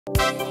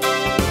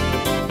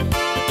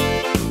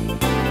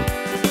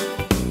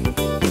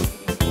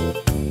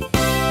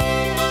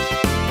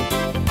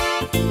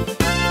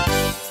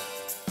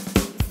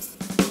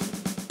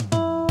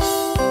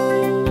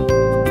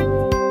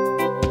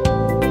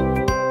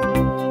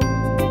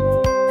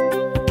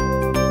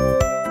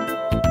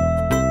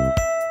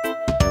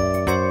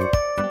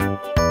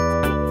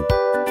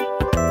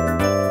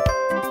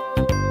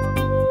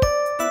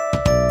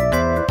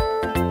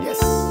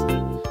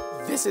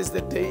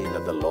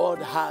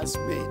has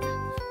made.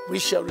 We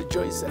shall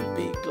rejoice and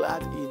be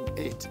glad in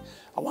it.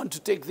 I want to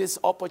take this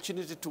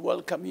opportunity to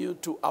welcome you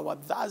to our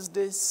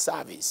Thursday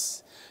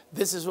service.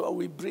 This is where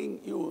we bring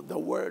you the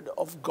Word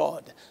of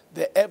God,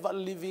 the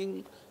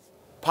ever-living,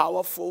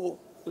 powerful,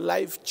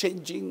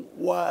 life-changing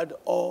Word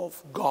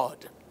of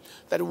God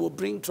that will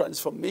bring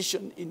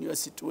transformation in your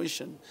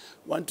situation.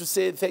 I want to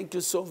say thank you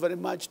so very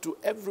much to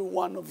every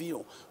one of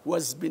you who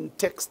has been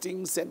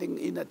texting, sending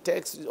in a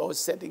text or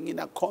sending in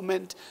a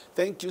comment.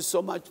 Thank you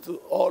so much to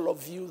all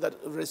of you that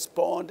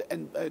respond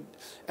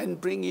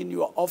and bring in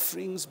your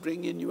offerings,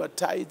 bring in your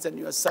tithes and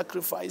your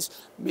sacrifice.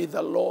 May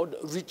the Lord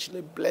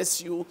richly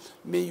bless you.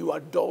 May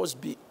your doors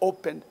be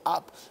opened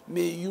up.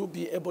 May you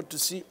be able to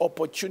see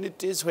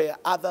opportunities where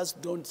others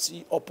don't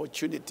see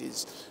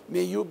opportunities.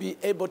 May you be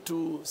able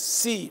to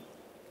see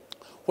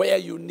where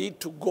you need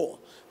to go,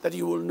 that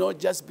you will not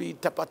just be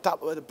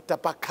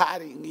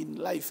tapakaring in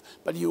life,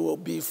 but you will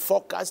be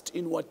focused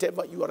in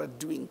whatever you are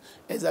doing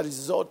as a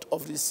result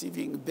of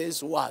receiving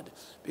this word.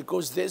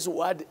 Because this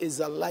word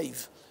is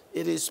alive.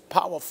 It is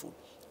powerful.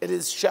 It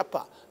is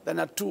sharper than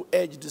a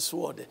two-edged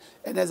sword.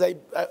 And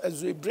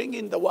as we bring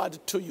in the word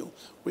to you,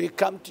 we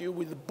come to you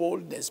with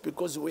boldness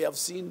because we have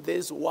seen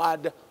this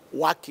word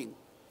working.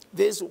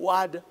 This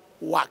word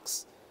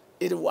works.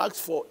 It works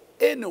for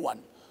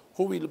anyone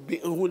who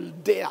will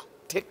dare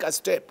take a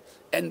step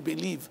and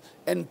believe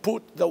and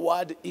put the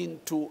word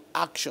into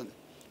action.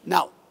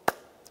 Now,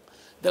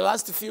 the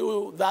last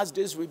few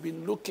Thursdays we've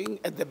been looking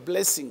at the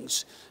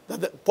blessings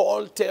that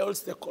Paul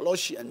tells the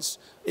Colossians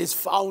is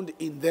found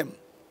in them.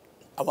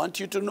 I want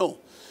you to know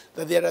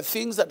that there are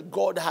things that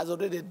God has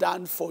already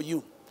done for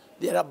you.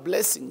 There are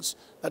blessings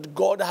that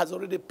God has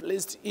already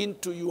placed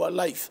into your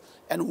life.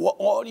 And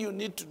all you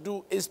need to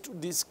do is to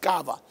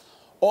discover.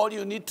 All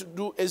you need to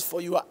do is for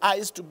your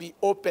eyes to be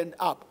opened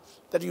up,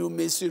 that you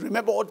may see.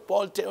 Remember what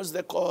Paul tells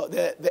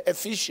the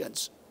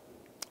Ephesians,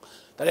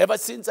 that ever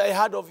since I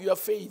heard of your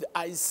faith,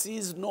 I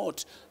cease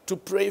not to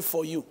pray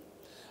for you.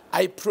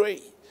 I pray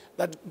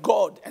that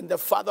God and the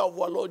Father of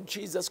our Lord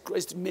Jesus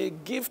Christ may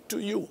give to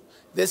you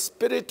the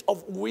spirit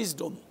of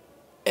wisdom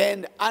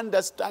and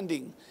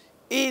understanding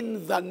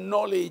in the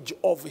knowledge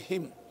of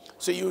him.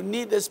 So you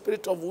need the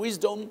spirit of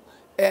wisdom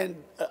and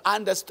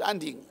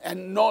understanding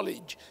and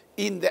knowledge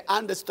in the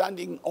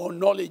understanding or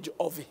knowledge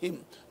of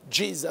him,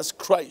 Jesus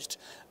Christ,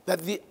 that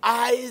the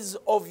eyes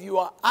of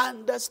your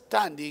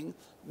understanding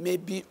may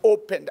be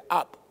opened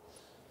up.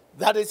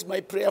 That is my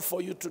prayer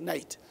for you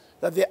tonight,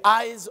 that the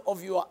eyes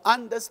of your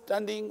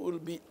understanding will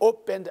be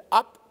opened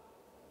up,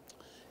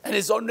 and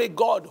it's only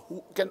God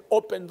who can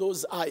open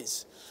those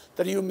eyes,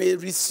 that you may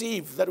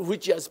receive that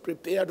which he has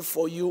prepared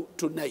for you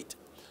tonight.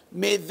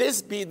 May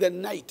this be the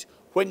night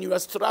when your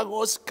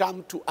struggles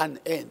come to an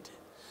end.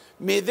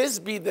 May this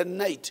be the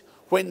night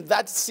when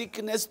that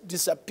sickness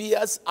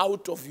disappears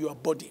out of your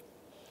body.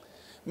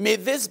 May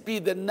this be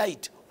the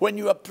night when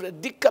your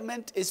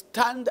predicament is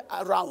turned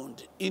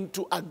around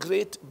into a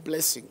great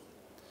blessing.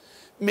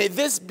 May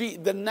this be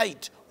the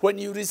night when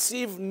you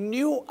receive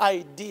new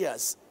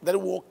ideas that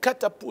will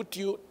catapult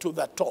you to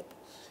the top.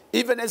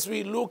 Even as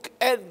we look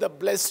at the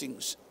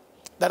blessings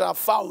that are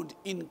found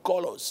in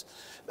Colossians.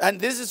 And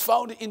this is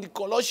found in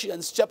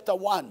Colossians chapter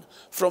 1,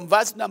 from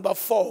verse number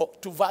 4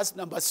 to verse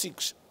number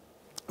 6.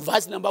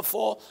 Verse number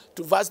 4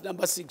 to verse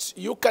number 6.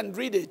 You can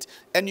read it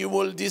and you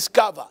will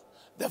discover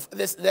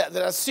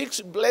there are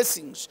 6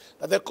 blessings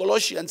that the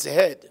Colossians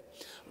had.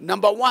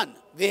 Number 1,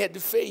 they had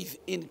faith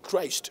in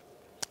Christ.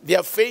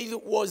 Their faith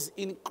was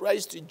in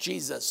Christ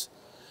Jesus.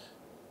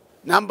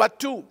 Number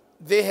 2,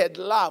 they had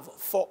love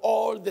for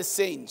all the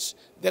saints,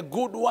 the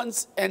good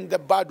ones and the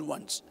bad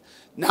ones.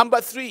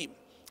 Number 3,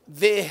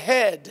 they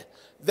had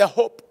the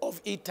hope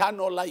of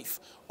eternal life,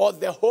 or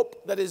the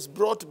hope that is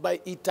brought by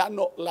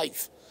eternal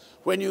life.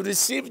 When you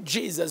receive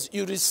Jesus,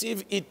 you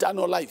receive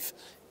eternal life.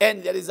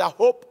 And there is a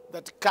hope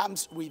that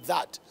comes with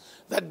that.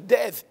 That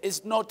death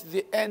is not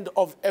the end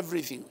of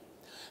everything.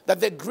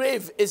 That the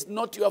grave is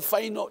not your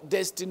final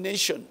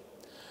destination.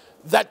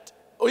 That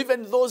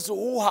even those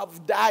who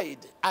have died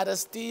are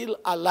still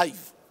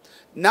alive.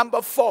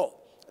 Number 4,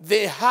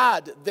 they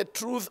had the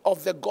truth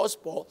of the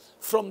gospel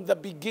from the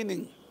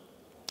beginning.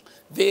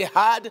 They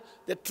had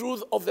the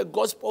truth of the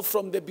gospel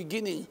from the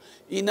beginning.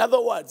 In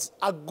other words,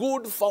 a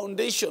good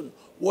foundation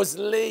was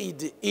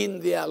laid in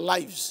their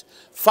lives.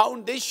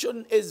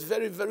 Foundation is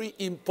very, very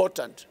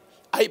important.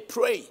 I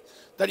pray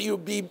that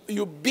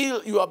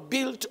you are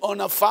built on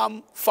a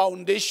firm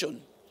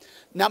foundation.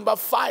 Number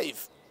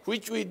 5,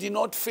 which we did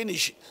not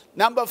finish.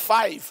 Number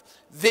 5,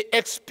 they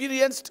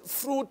experienced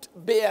fruit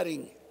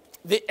bearing.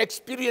 They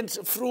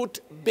experienced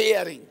fruit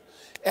bearing.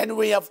 And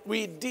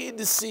we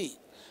did see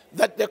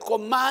that the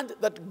command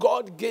that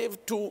God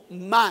gave to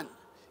man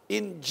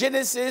in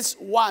Genesis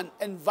 1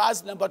 and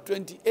verse number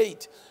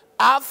 28,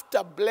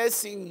 after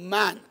blessing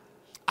man,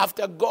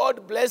 after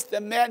God blessed the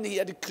man he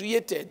had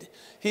created,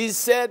 he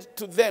said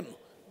to them,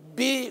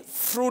 be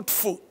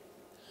fruitful,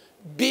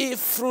 be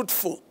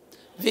fruitful.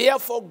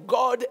 Therefore,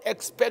 God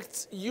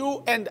expects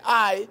you and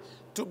I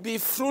to be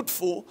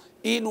fruitful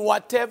in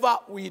whatever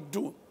we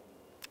do.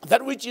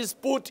 that which is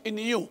put in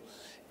you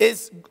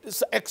is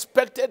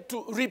expected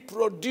to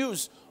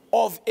reproduce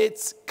of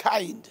its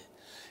kind.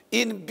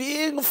 In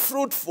being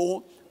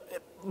fruitful,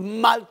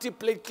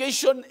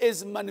 multiplication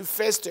is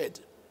manifested.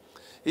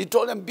 He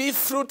told them, be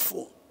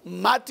fruitful,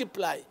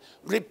 multiply,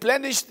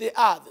 replenish the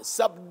earth,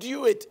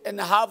 subdue it, and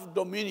have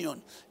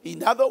dominion.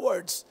 In other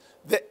words,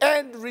 the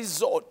end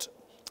result,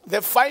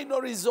 the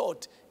final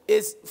result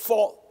is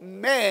for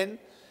men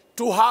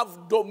to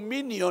have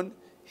dominion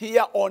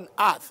here on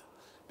earth.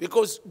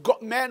 Because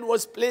man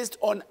was placed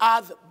on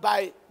earth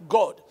by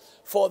God.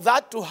 For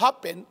that to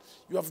happen,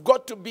 you have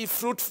got to be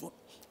fruitful.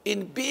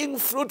 In being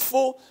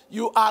fruitful,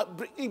 you are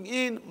bringing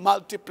in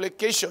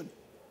multiplication.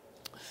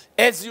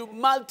 As you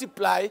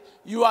multiply,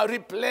 you are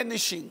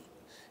replenishing.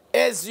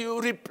 As you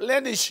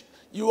replenish,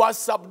 you are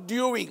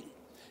subduing.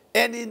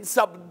 And in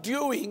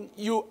subduing,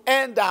 you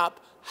end up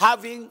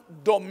having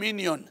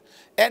dominion.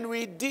 And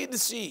we did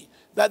see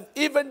that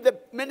even the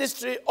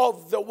ministry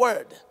of the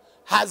word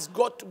has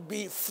got to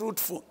be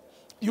fruitful.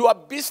 Your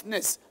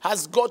business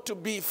has got to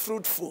be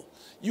fruitful.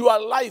 Your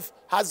life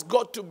has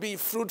got to be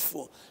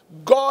fruitful.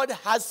 God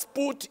has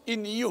put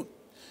in you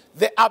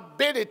the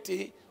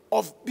ability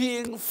of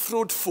being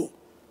fruitful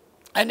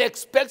and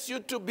expects you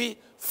to be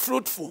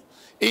fruitful.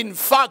 In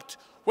fact,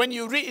 when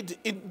you read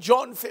in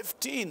John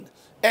 15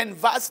 and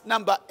verse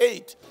number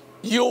 8,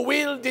 you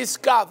will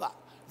discover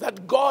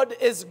that God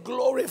is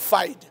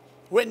glorified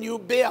when you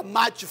bear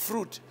much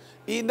fruit.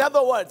 In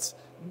other words,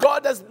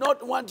 God does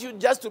not want you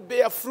just to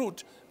bear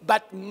fruit,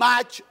 but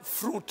much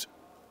fruit.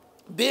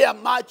 Bear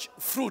much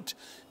fruit.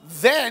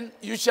 Then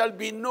you shall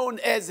be known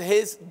as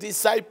his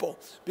disciple,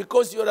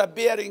 because you are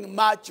bearing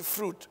much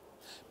fruit.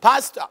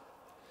 Pastor,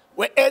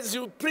 as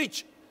you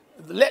preach,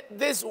 let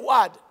this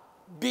word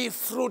be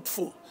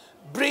fruitful.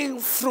 Bring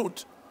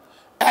fruit.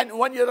 And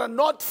when you are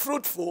not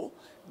fruitful,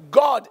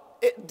 God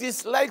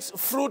dislikes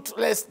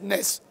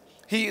fruitlessness.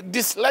 He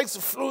dislikes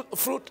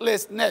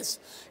fruitlessness.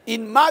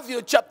 In Matthew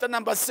chapter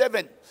number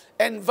 7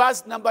 and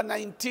verse number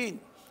 19,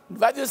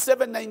 Matthew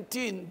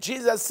 7:19,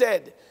 Jesus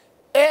said,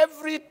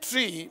 every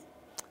tree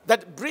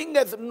that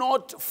bringeth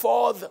not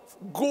forth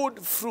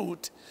good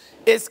fruit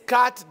is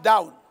cut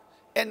down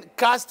and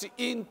cast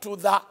into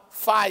the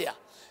fire.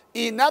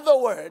 In other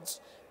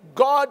words,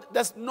 God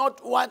does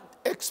not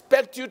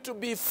expect you to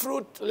be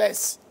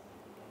fruitless.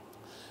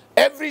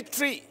 Every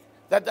tree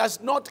that does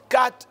not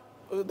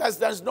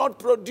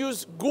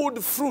produce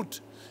good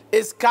fruit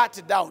is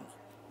cut down.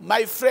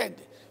 My friend,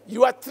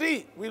 your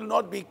tree will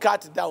not be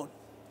cut down.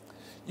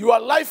 Your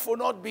life will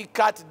not be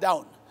cut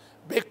down,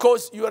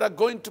 because you are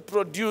going to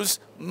produce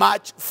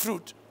much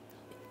fruit.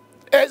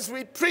 As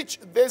we preach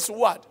this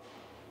word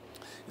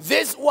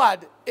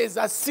is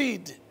a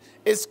seed.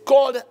 It's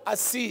called a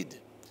seed.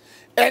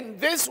 And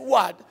this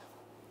word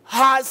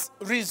has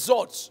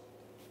results.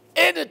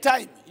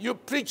 Anytime you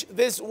preach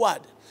this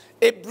word,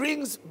 it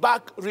brings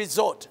back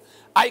result.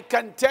 I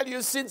can tell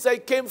you, since I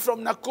came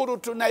from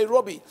Nakuru to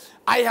Nairobi,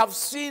 I have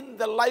seen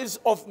the lives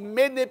of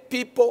many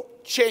people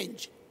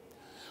change.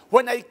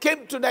 When I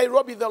came to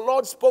Nairobi, the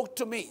Lord spoke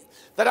to me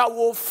that I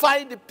will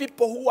find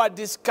people who are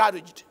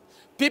discouraged,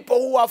 people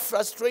who are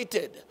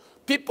frustrated,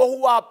 people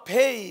who are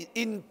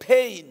in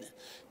pain,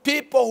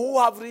 people who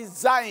have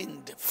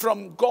resigned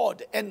from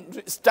God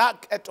and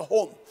stuck at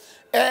home.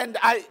 And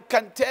I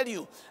can tell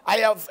you, I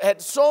have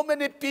had so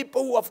many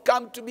people who have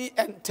come to me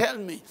and tell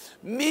me,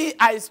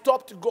 I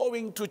stopped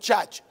going to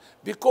church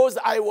because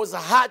I was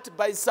hurt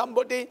by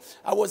somebody,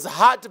 I was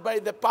hurt by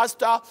the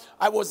pastor,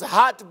 I was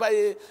hurt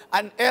by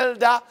an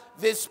elder.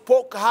 They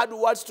spoke hard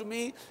words to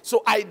me,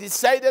 so I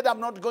decided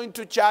I'm not going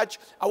to church.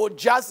 I would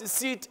just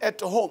sit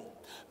at home.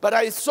 But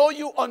I saw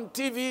you on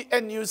TV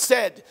and you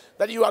said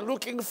that you are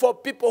looking for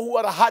people who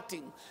are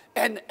hurting.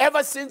 And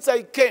ever since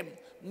I came,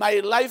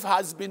 my life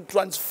has been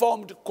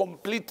transformed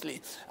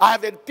completely. I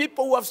have had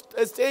people who have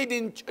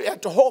stayed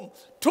at home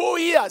 2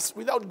 years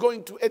without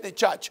going to any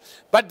church,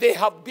 but they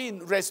have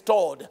been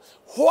restored.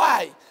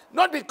 Why?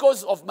 Not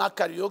because of my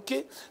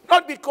karaoke,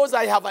 not because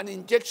I have an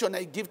injection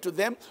I give to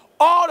them.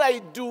 All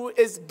I do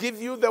is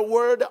give you the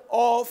word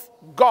of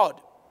God.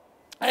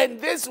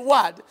 And this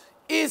word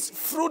is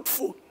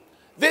fruitful.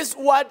 This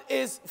word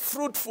is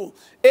fruitful.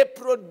 It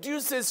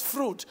produces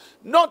fruit.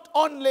 Not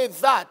only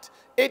that,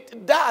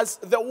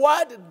 the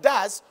word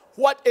does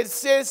what it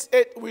says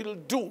it will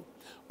do.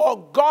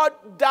 Or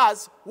God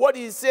does what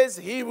he says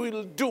he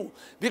will do.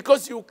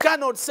 Because you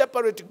cannot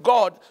separate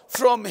God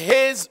from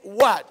his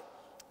word.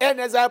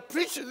 And as I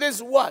preach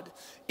this word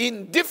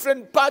in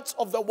different parts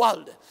of the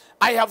world,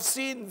 I have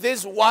seen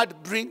this word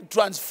bring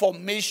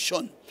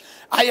transformation.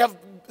 I have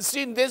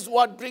seen this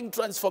word bring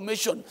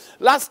transformation.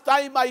 Last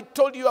time I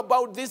told you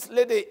about this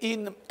lady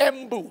in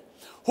Embu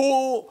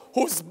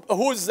whose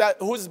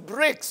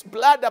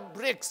bladder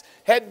bricks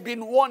had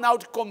been worn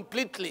out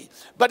completely.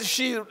 But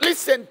she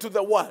listened to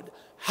the word,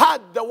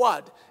 heard the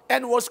word,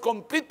 and was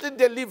completely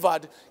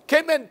delivered,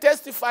 came and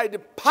testified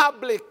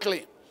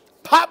publicly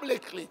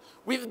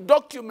with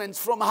documents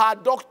from her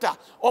doctor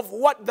of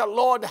what the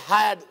Lord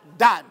had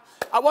done.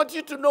 I want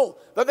you to know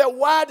that the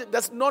word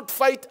does not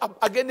fight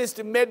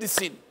against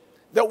medicine.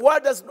 The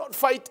word does not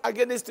fight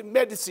against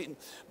medicine,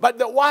 but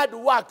the word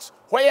works.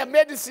 Where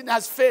medicine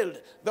has failed,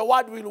 the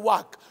word will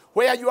work.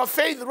 Where your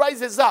faith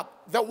rises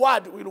up, the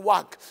word will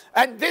work.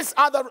 And this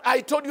other, I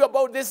told you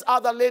about this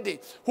other lady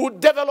who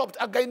developed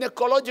a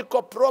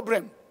gynecological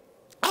problem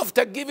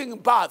after giving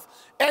birth.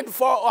 And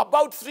for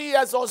about 3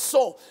 years or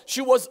so,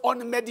 she was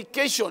on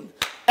medication.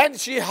 And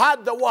she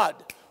had the word,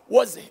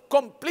 was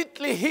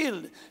completely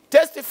healed,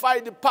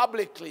 testified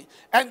publicly.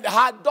 And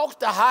her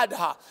doctor had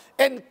her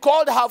and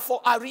called her for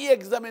a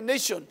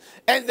re-examination.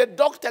 And the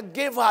doctor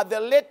gave her the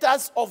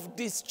letters of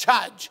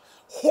discharge.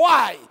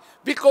 Why?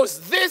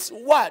 Because this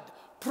word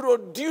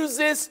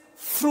produces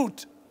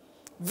fruit.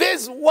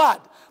 This word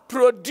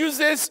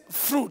produces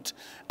fruit.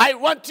 I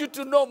want you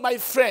to know, my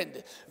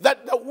friend,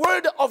 that the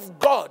word of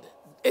God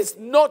is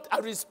not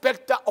a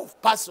respecter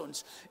of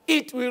persons.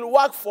 It will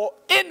work for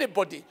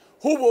anybody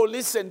who will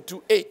listen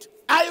to it.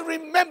 I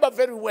remember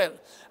very well,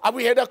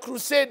 we had a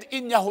crusade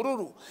in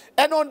Nyahururu.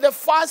 And on the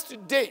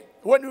first day,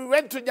 when we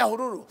went to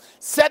Nyahururu,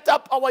 set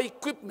up our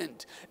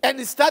equipment and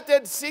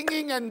started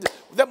singing. And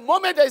the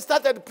moment I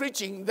started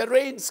preaching, the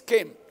rains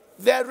came.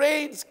 The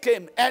rains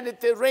came and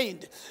it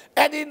rained.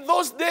 And in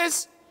those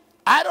days,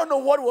 I don't know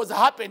what was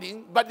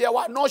happening, but there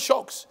were no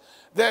shocks.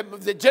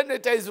 The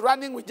generator is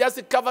running. We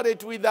just covered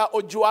it with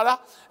Ojuara.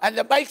 And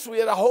the bikes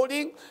we were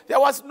holding, there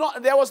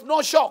was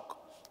no shock.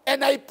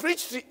 And I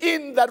preached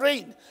in the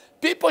rain.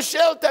 People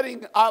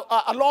sheltering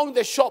along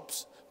the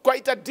shops,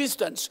 quite a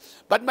distance.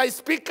 But my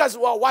speakers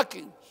were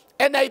working.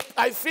 And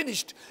I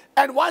finished.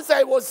 And when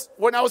I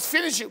was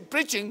finishing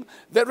preaching,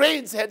 the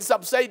rains had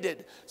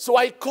subsided. So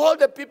I called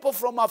the people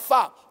from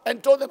afar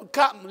and told them,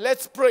 come,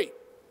 let's pray.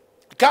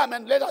 Come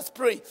and let us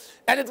pray.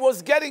 And it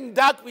was getting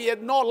dark. We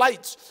had no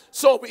lights.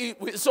 So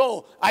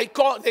I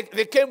called,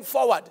 they came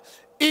forward.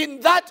 In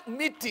that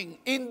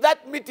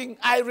meeting,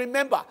 I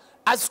remember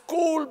a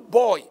school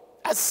boy,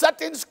 a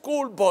certain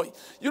school boy.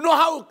 You know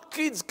how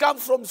kids come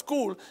from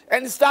school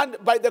and stand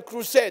by the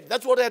crusade?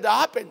 That's what had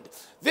happened.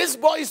 This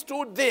boy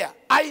stood there.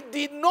 I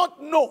did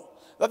not know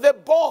that the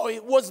boy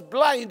was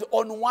blind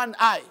on one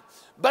eye.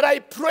 But I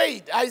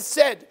prayed. I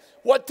said,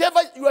 whatever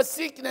your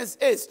sickness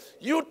is,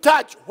 you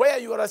touch where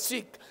you are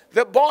sick.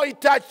 The boy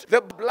touched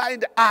the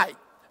blind eye,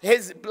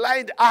 his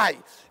blind eye.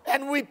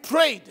 And we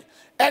prayed.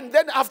 And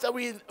then after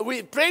we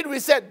prayed, we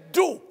said,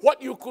 do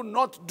what you could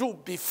not do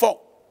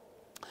before.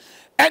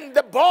 And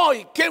the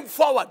boy came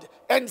forward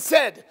and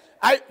said,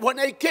 when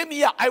I came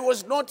here, I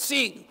was not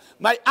seeing.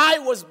 My eye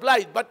was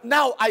blind, but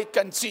now I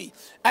can see.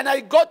 And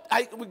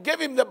we gave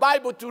him the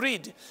Bible to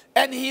read.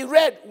 And he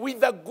read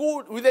with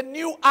a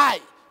new eye.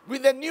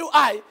 With a new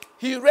eye,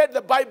 he read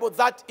the Bible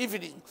that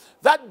evening.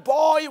 That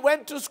boy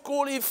went to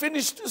school, he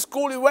finished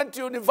school, he went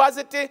to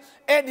university,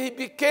 and he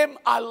became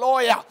a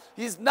lawyer.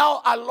 He's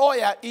now a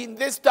lawyer in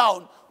this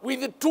town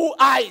with 2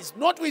 eyes.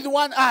 Not with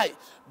 1 eye,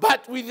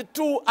 but with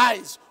 2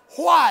 eyes.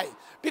 Why?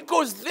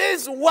 Because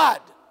this word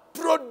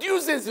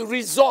produces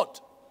result.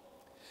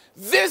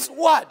 This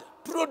word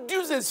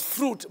produces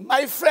fruit.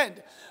 My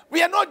friend,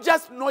 we are not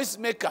just noise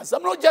makers.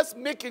 I'm not just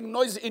making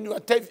noise in your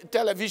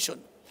television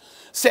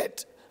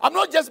set. I'm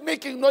not just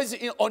making noise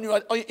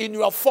in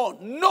your phone.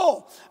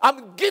 No,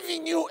 I'm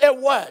giving you a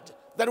word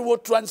that will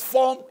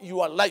transform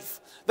your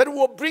life, that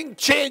will bring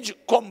change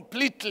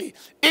completely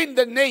in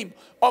the name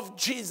of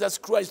Jesus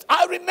Christ.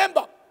 I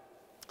remember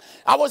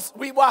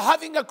we were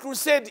having a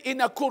crusade in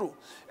Nakuru,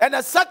 and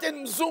a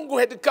certain Mzungu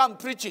had come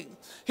preaching.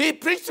 He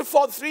preached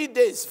for 3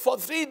 days, 4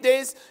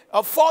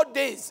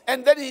 days,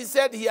 and then he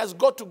said he has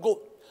got to go.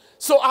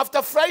 So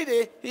after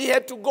Friday, he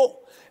had to go.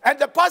 And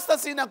the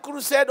pastors in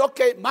Nakuru said,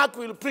 okay, Mark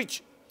will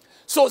preach.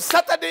 So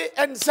Saturday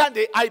and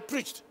Sunday, I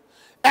preached.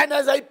 And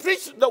as I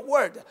preached the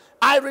word,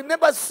 I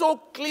remember so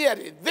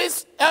clearly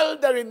this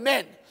elderly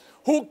man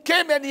who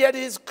came and he had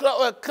his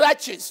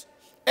crutches.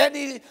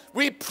 And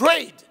we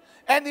prayed.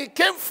 And he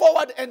came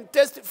forward and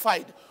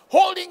testified,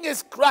 holding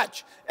his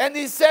crutch. And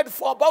he said,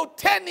 for about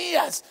 10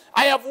 years,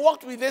 I have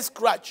walked with this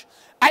crutch.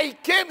 I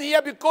came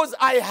here because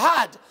I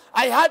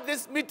had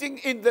this meeting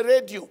in the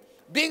radio,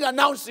 being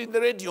announced in the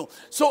radio.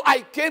 So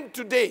I came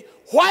today.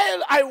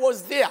 While I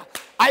was there,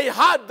 I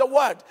heard the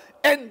word,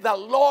 and the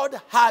Lord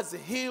has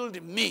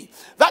healed me.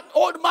 That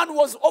old man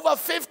was over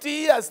 50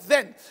 years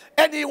then,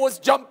 and he was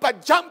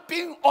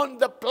jumping on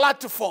the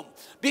platform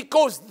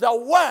because the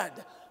word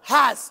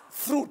has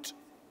fruit.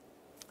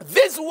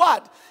 This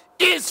word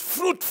is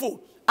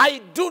fruitful.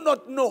 I do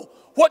not know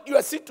what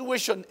your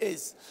situation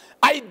is.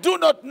 I do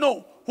not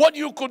know what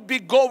you could be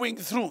going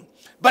through.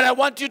 But I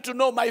want you to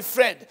know, my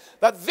friend,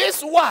 that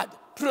this word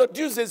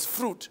produces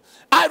fruit.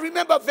 I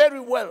remember very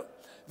well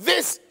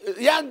this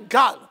young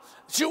girl.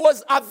 She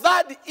was a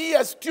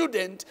third-year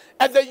student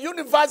at the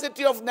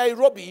University of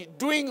Nairobi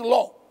doing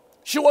law.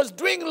 She was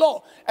doing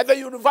law at the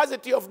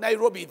University of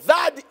Nairobi,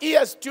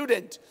 third-year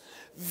student.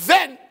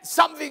 Then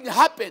something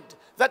happened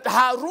that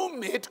her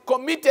roommate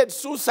committed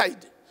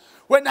suicide.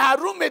 When her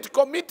roommate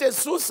committed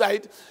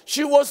suicide,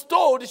 she was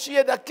told she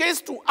had a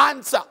case to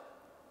answer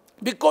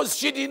because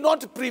she did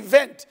not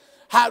prevent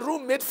her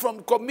roommate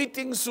from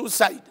committing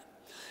suicide.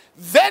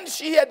 Then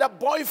she had a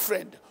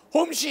boyfriend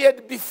whom she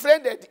had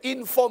befriended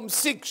in Form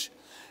 6.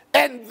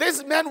 And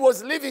this man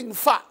was living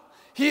far.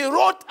 He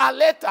wrote a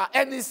letter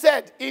and he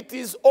said, it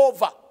is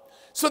over.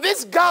 So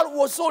this girl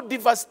was so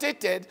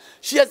devastated.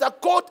 She has a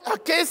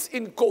case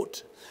in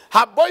court.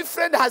 Her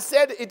boyfriend has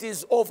said it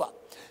is over.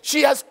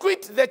 She has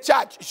quit the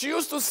church. She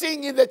used to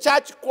sing in the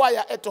church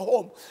choir at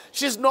home.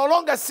 She's no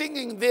longer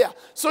singing there.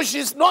 So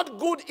she's not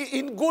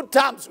in good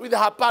terms with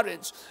her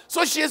parents.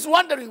 So she is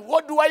wondering,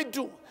 what do I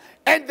do?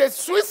 And the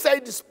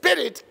suicide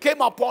spirit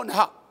came upon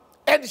her.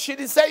 And she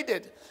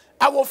decided,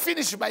 I will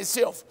finish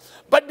myself.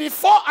 But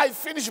before I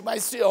finish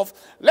myself,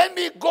 let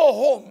me go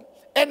home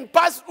and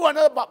pass through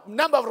another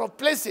number of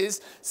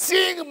places,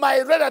 seeing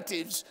my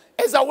relatives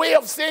as a way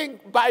of saying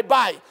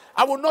bye-bye.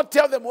 I will not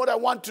tell them what I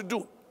want to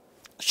do.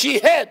 She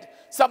had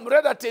some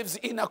relatives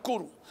in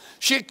Nakuru.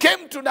 She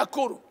came to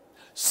Nakuru,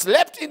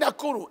 slept in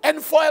Nakuru, and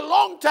for a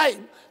long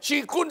time,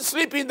 she couldn't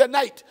sleep in the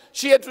night.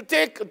 She had to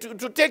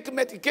take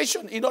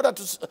medication in order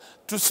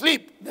to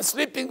sleep, the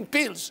sleeping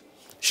pills.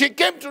 She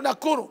came to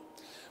Nakuru,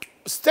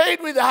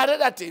 stayed with her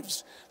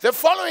relatives. The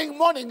following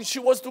morning, she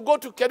was to go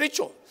to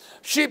Kericho.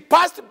 She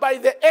passed by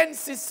the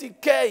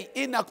NCCK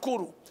in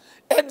Nakuru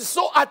and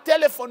saw a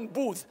telephone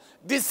booth,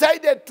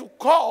 decided to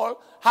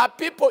call her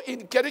people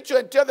in Kericho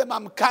and tell them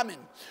I'm coming.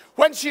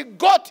 When she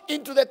got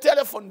into the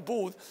telephone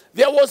booth,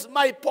 there was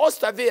my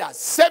poster there,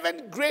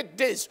 7 great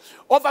days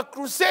of a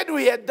crusade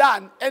we had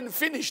done and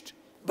finished.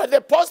 But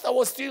the poster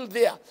was still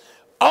there.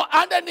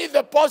 Underneath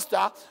the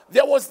poster,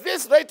 there was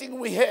this writing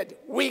we had,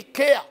 we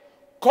care,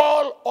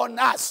 call on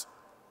us.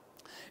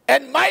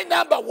 And my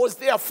number was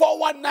there,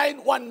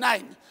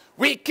 41919.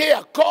 We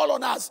care, call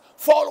on us,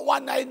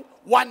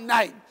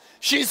 41919.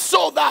 She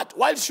saw that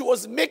while she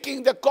was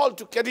making the call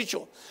to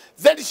Kericho.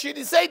 Then she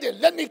decided,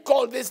 let me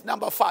call this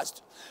number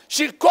first.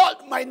 She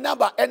called my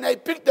number and I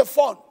picked the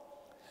phone.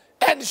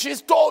 And she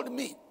told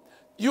me,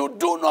 you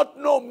do not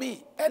know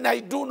me and I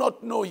do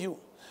not know you.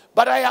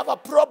 But I have a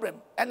problem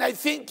and I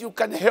think you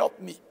can help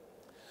me.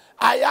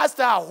 I asked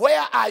her,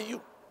 where are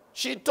you?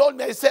 She told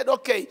me, I said,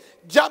 okay,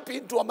 jump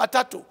into a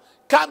matatu.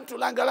 Come to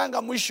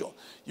Langalanga Mwisho.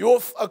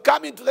 You'll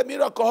come into the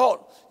Miracle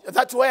Hall.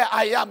 That's where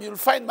I am. You'll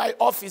find my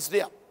office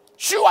there.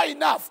 Sure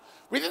enough,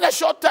 within a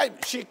short time,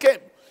 she came.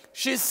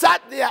 She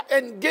sat there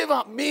and gave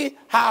me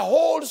her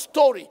whole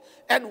story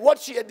and what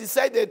she had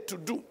decided to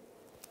do.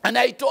 And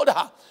I told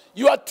her,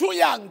 you are too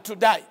young to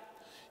die.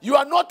 You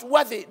are not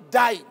worthy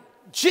dying.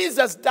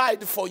 Jesus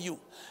died for you.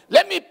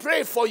 Let me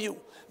pray for you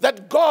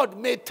that God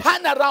may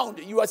turn around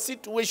your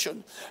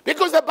situation.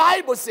 Because the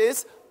Bible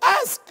says,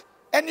 ask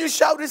and you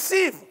shall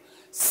receive.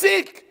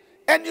 Seek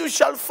and you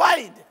shall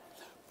find.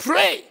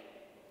 Pray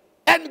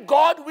and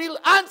God will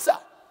answer.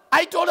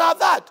 I told her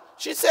that.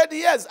 She said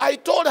yes. I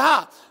told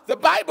her, the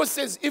Bible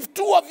says, if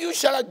 2 of you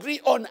shall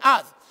agree on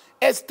earth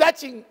as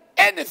touching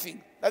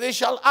anything that they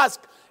shall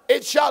ask,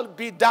 it shall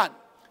be done.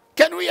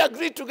 Can we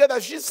agree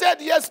together? She said,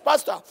 yes,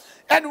 Pastor.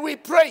 And we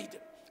prayed.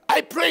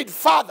 I prayed,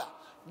 Father,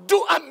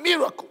 do a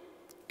miracle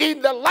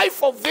in the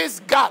life of this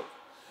girl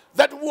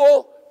that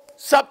will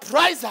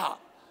surprise her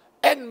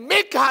and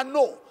make her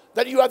know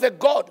that you are the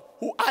God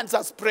who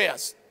answers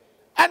prayers.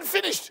 And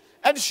finished.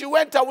 And she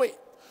went away.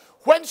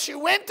 When she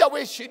went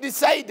away, she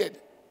decided,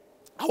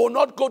 I will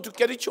not go to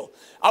Kericho.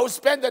 I will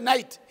spend the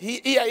night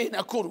here in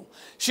Nakuru.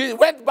 She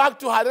went back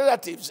to her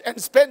relatives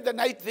and spent the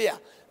night there.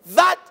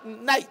 That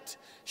night,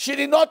 she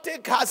did not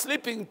take her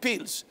sleeping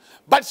pills,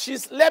 but she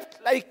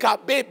slept like a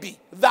baby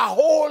the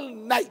whole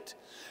night.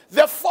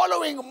 The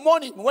following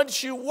morning, when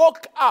she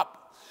woke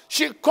up,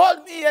 she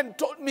called me and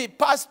told me,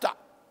 Pastor,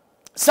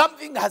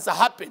 something has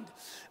happened.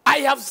 I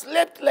have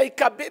slept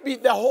like a baby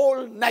the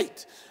whole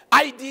night.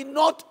 I did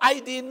not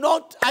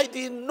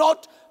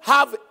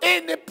have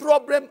any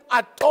problem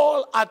at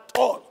all.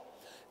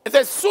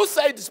 The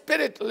suicide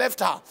spirit left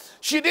her.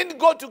 She didn't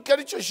go to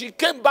Kericho. She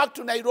came back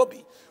to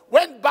Nairobi,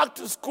 went back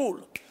to school,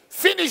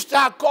 finished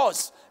her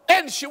course,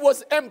 and she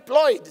was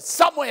employed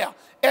somewhere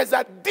as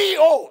a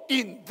DO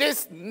in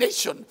this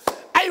nation.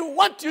 I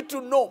want you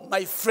to know,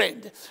 my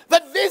friend,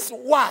 that this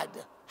word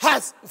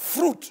has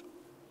fruit.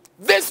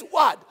 This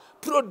word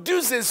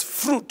produces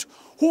fruit.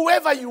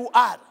 Whoever you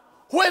are,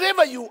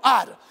 wherever you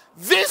are,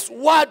 this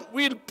word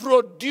will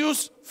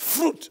produce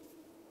fruit.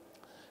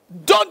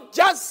 Don't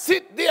just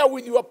sit there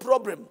with your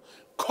problem.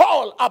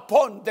 Call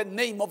upon the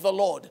name of the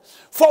Lord.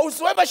 For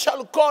whosoever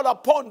shall call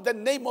upon the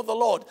name of the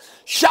Lord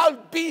shall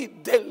be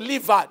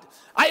delivered.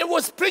 I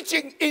was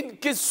preaching in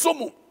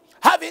Kisumu,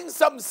 having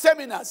some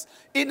seminars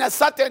in a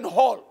certain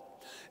hall.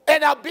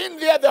 And I've been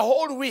there the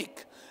whole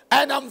week.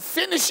 And I'm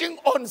finishing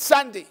on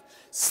Sunday.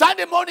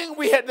 Sunday morning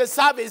we had the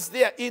service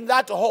there in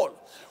that hall.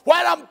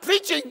 While I'm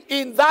preaching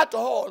in that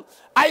hall,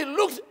 I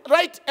looked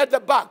right at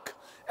the back.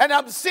 And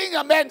I'm seeing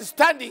a man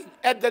standing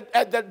at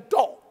the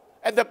door,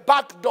 at the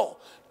back door,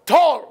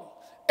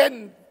 tall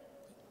and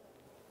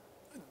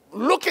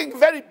looking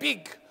very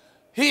big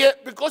here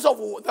because of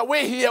the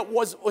way he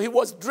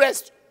was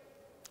dressed.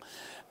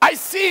 I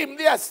see him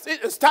there,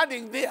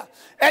 standing there,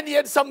 and he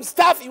had some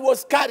stuff he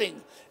was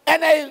carrying.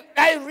 And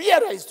I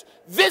realized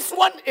this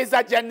one is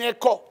a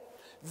Janeko.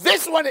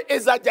 This one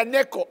is a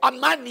Janeko, a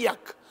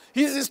maniac.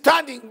 He's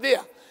standing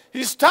there.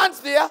 He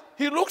stands there,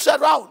 he looks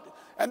around,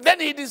 and then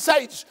he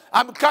decides,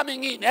 I'm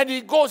coming in, and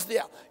he goes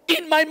there.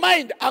 In my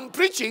mind, I'm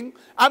preaching,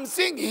 I'm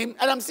seeing him,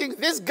 and I'm saying,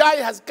 this guy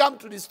has come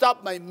to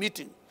disturb my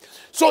meeting.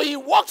 So he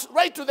walks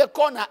right to the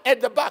corner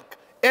at the back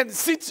and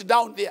sits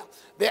down there.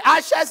 The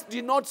ushers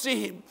did not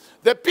see him.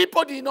 The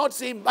people did not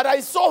see him, but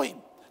I saw him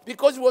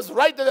because he was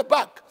right at the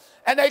back.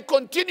 And I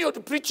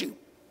continued preaching.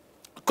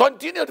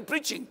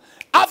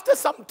 After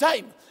some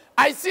time,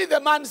 I see the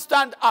man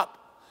stand up.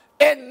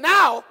 And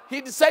now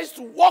he decides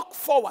to walk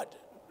forward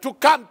to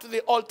come to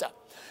the altar.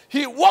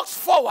 He walks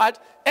forward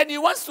and he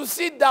wants to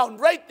sit down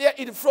right there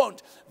in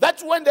front.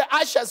 That's when the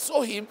ushers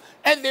saw him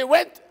and they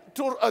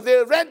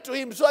ran to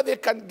him so they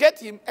can get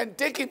him and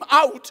take him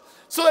out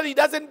so that he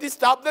doesn't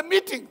disturb the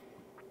meeting.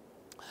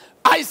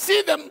 I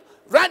see them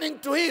running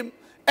to him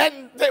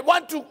and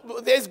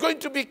there's going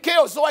to be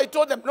chaos. So I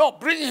told them, no,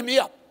 bring him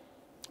here.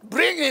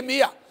 Bring him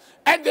here.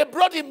 And they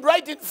brought him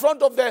right in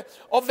front of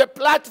the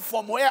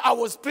platform where I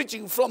was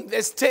preaching from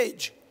the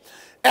stage.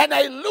 And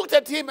I looked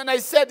at him and I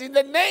said, in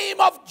the name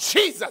of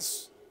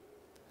Jesus,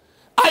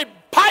 I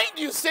bind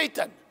you,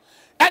 Satan.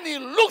 And he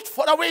looked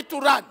for a way to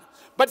run.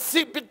 But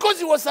see, because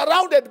he was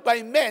surrounded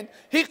by men,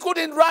 he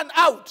couldn't run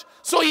out.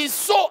 So he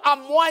saw a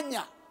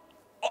mwanya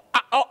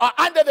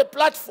under the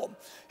platform.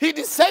 He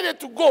decided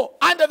to go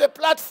under the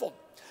platform.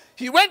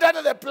 He went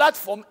under the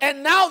platform,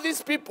 and now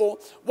these people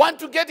want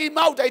to get him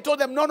out. I told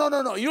them,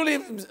 no, you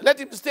leave him, let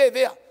him stay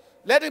there.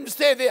 Let him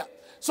stay there.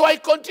 So I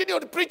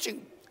continued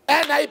preaching,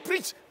 and I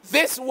preached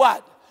this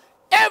word,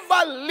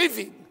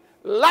 ever-living,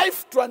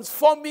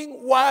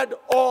 life-transforming word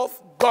of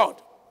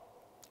God.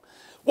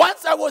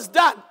 Once I was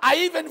done, I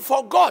even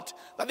forgot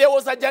that there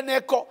was a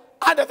Janeko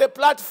under the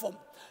platform.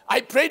 I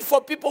prayed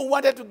for people who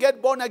wanted to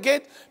get born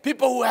again,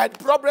 people who had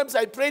problems.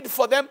 I prayed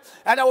for them,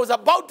 and I was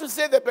about to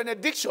say the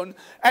benediction,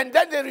 and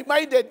then they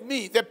reminded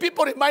me, the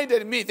people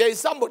reminded me, there is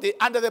somebody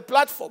under the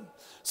platform.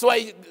 So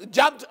I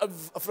jumped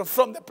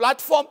from the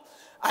platform.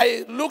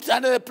 I looked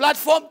under the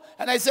platform,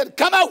 and I said,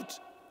 come out,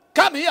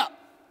 come here.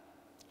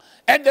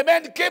 And the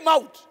man came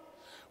out.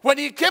 When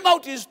he came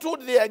out, he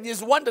stood there, and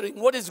he's wondering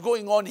what is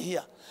going on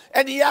here.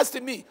 And he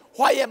asked me,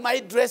 why am I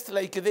dressed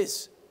like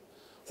this?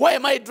 Why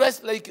am I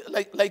dressed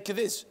like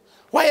this?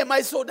 Why am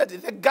I so dirty?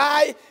 The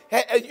guy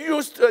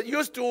used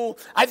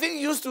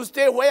to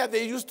stay where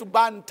they used to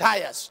burn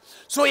tires.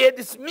 So he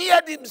had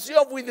smeared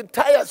himself with the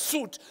tire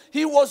suit.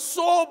 He was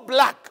so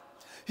black.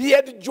 He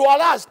had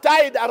jwalas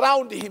tied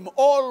around him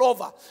all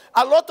over.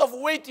 A lot of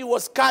weight he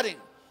was carrying.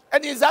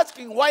 And he's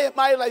asking, why am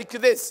I like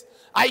this?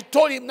 I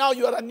told him, now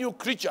you are a new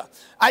creature.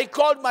 I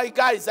called my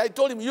guys. I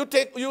told him, you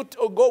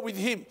go with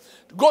him.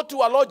 Go to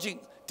a lodging.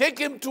 Take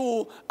him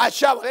to a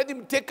shower. Let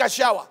him take a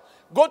shower.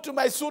 Go to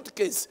my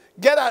suitcase.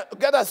 Get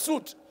a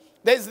suit.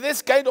 There's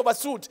this kind of a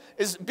suit.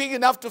 It's big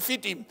enough to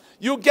fit him.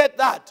 You get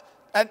that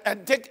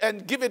and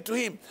give it to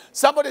him.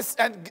 Somebody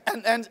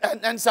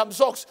and some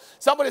socks.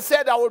 Somebody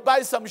said, I will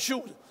buy some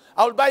shoes.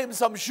 I will buy him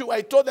some shoe.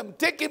 I told them,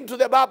 take him to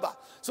the barber.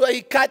 So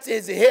he cuts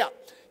his hair.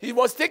 He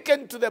was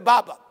taken to the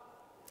barber.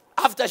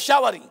 After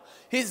showering,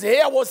 his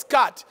hair was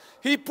cut.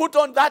 He put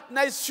on that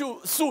nice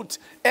suit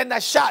and a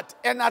shirt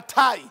and a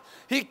tie.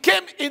 He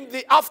came in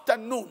the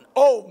afternoon.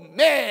 Oh,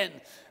 man,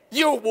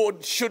 you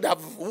should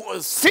have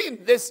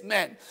seen this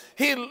man.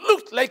 He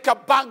looked like a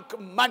bank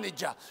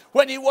manager.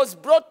 When he was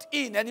brought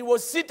in and he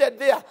was seated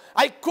there,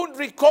 I couldn't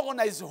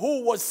recognize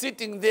who was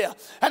sitting there.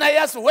 And I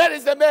asked, where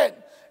is the man?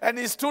 And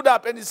he stood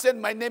up and he said,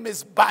 my name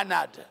is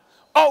Bernard.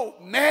 Oh,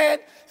 man,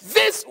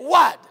 this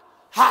word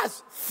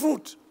has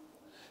fruit.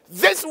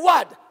 This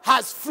word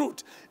has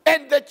fruit.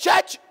 And the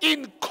church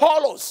in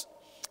Colossus,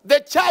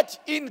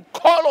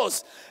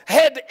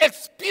 had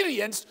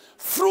experienced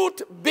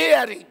fruit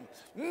bearing.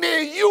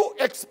 May you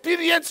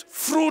experience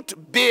fruit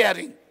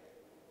bearing.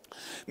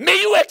 May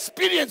you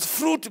experience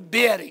fruit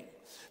bearing.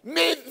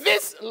 May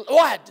this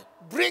word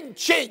bring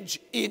change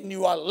in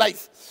your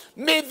life.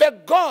 May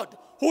the God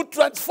who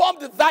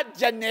transformed that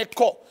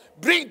Janeko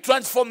bring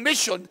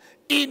transformation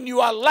in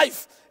your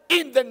life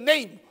in the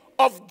name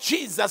of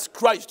Jesus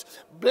Christ.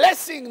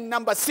 Blessing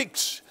number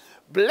 6.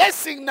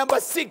 Blessing number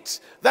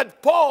 6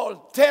 that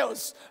Paul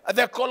tells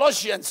the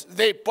Colossians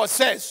they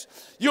possess.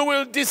 You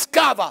will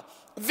discover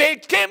they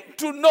came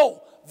to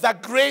know the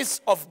grace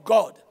of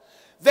God.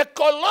 The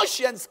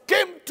Colossians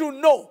came to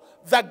know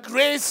the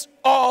grace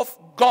of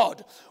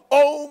God.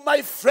 Oh,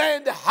 my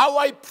friend, how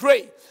I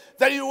pray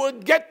that you will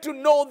get to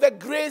know the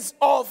grace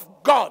of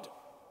God.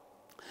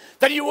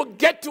 That you will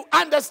get to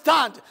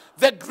understand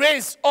the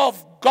grace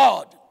of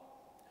God.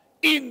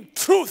 In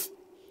truth,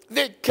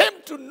 they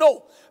came to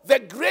know the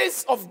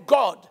grace of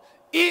God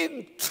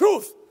in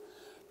truth.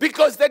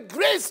 Because the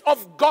grace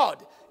of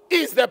God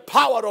is the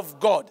power of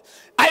God.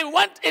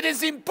 It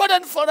is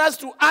important for us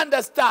to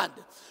understand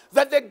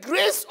that the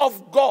grace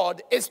of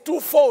God is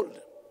twofold.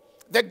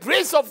 The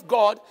grace of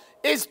God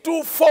is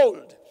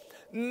twofold.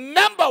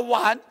 Number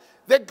one,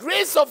 the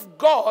grace of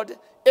God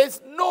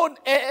is known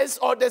as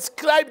or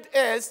described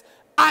as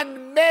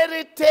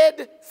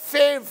unmerited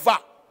favor.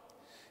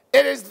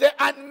 It is the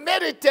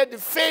unmerited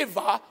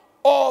favor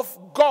of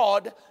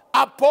God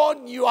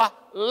upon your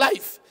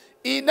life.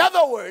 In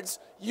other words,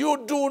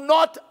 you do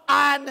not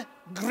earn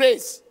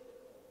grace.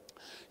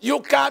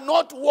 You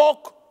cannot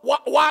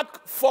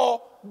work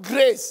for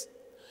grace.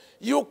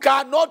 You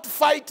cannot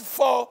fight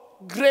for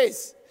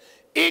grace.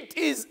 It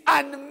is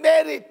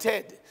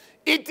unmerited.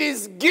 It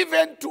is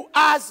given to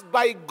us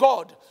by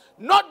God,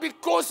 not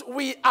because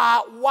we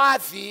are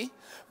worthy,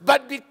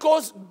 but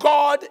because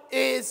God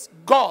is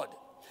God.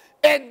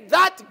 And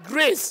that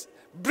grace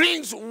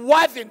brings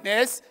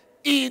worthiness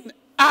in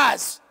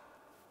us.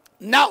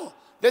 Now,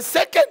 the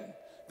second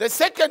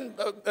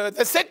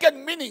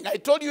meaning, I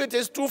told you it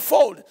is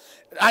twofold.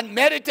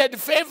 Unmerited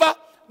favor.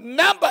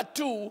 Number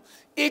two,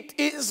 it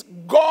is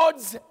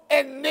God's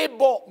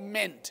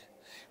enablement.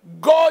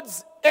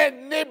 God's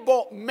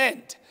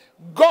enablement.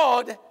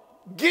 God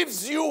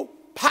gives you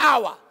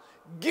power,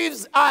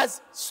 gives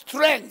us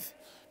strength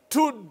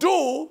to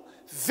do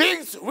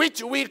things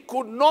which we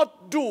could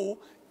not do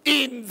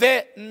in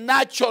the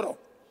natural.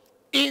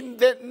 In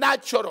the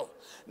natural.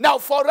 Now,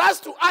 for us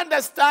to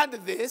understand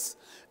this,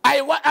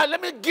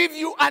 let me give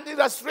you an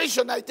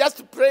illustration. I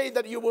just pray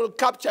that you will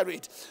capture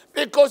it.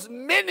 Because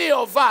many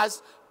of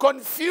us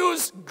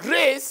confuse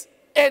grace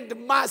and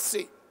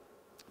mercy.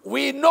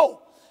 We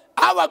know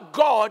our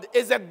God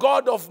is a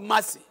God of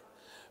mercy.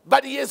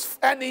 But he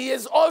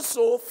is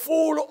also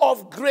full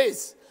of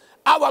grace.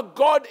 Our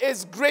God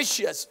is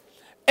gracious.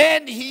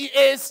 And he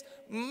is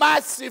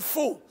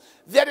merciful.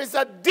 There is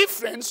a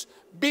difference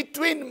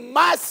between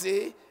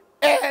mercy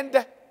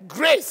and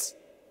grace.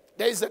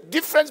 There is a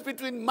difference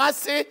between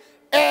mercy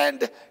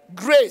and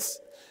grace.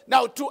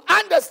 Now, to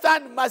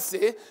understand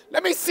mercy,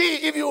 let me see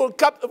if we will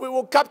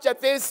capture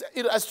this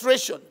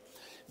illustration.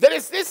 There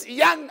is this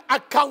young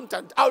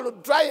accountant. I will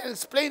try and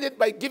explain it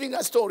by giving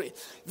a story.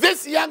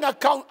 This young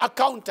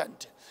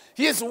accountant,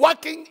 he is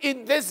working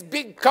in this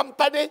big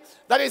company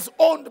that is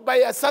owned by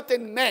a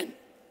certain man.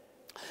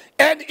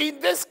 And in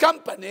this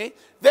company,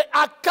 the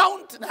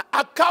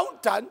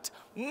accountant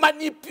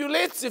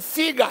manipulates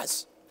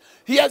figures.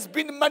 He has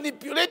been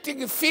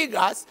manipulating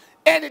figures,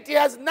 and it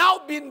has now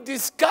been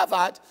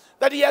discovered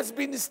that he has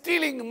been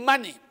stealing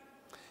money.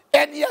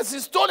 And he has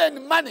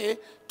stolen money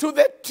to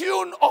the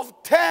tune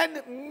of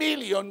 10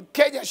 million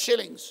Kenya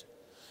shillings.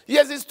 He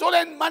has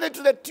stolen money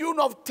to the tune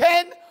of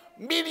 10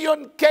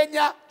 million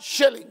Kenya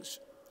shillings.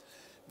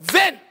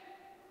 Then,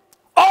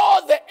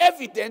 all the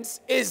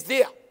evidence is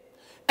there.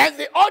 And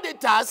the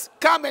auditors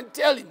come and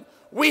tell him,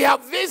 we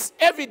have this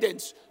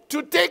evidence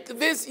to take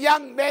this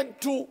young man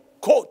to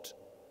court.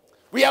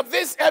 We have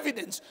this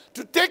evidence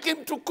to take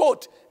him to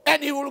court,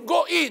 and he will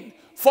go in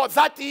for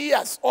 30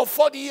 years or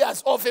 40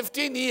 years or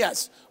 15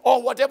 years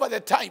or whatever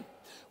the time.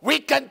 We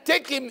can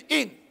take him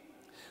in.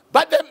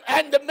 But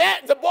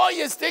the boy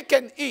is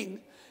taken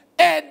in,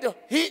 and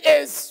he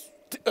is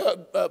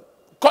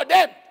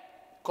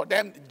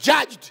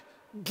judged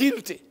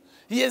guilty.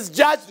 He is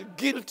judged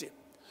guilty.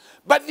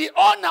 But the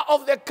owner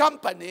of the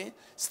company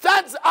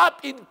stands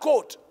up in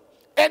court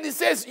and he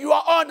says, Your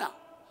Honor,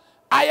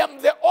 I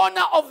am the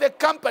owner of the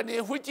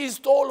company which he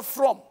stole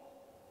from.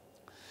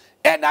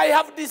 And I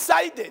have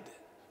decided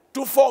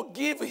to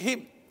forgive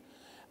him.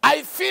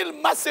 I feel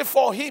mercy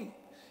for him.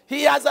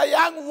 He has a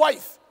young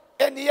wife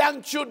and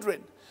young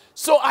children.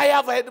 So I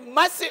have had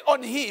mercy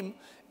on him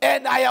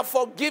and I have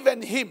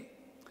forgiven him.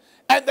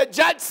 And the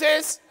judge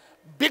says,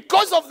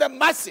 because of the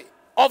mercy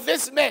of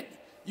this man,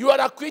 you are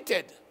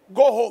acquitted.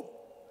 Go home.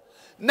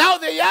 Now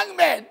the young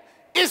man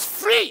is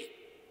free.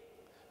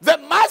 The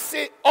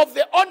mercy of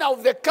the owner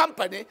of the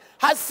company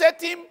has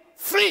set him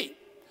free.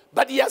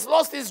 But he has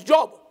lost his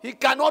job. He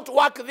cannot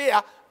work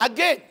there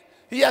again.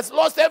 He has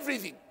lost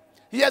everything.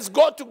 He has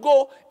got to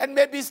go and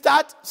maybe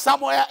start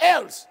somewhere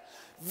else.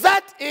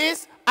 That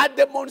is a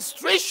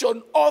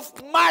demonstration of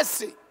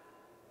mercy.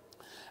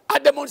 A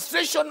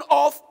demonstration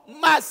of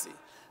mercy.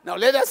 Now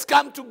let us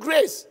come to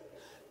grace.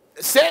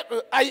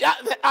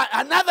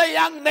 Another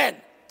young man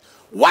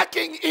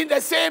working in the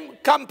same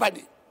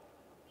company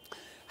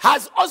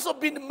has also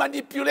been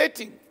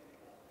manipulating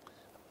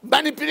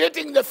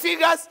the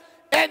figures,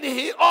 and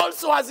he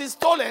also has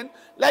stolen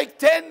like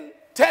 10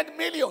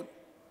 million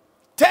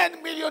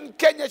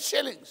Kenya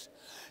shillings.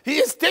 He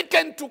is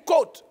taken to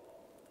court,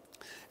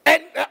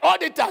 and the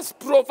auditors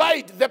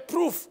provide the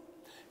proof,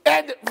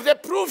 and the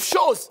proof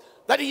shows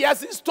that he has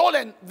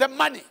stolen the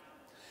money.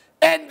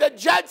 And the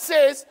judge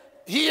says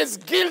he is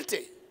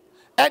guilty,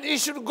 and he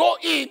should go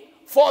in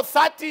for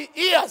 30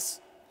 years.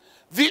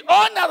 The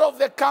owner of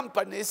the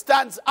company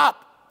stands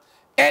up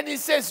and he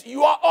says,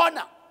 Your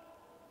Honor,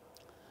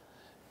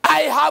 I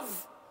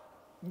have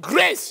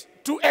grace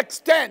to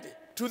extend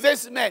to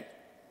this man.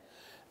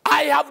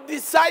 I have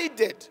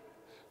decided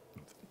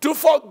to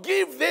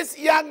forgive this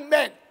young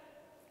man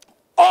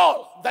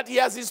all that he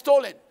has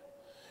stolen,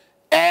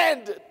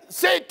 and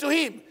say to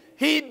him,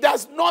 he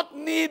does not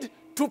need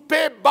to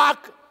pay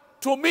back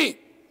to me.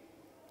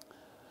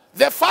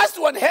 The first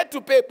one had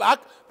to pay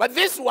back, but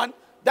this one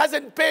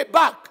doesn't pay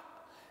back.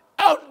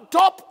 On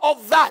top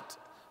of that,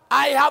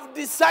 I have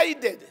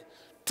decided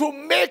to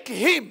make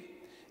him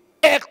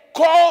a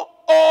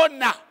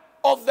co-owner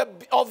of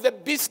the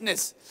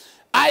business.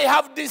 I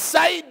have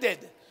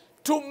decided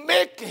to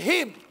make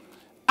him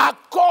a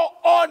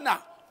co-owner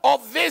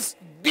of this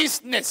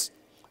business.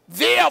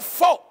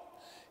 Therefore,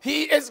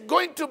 he is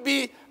going to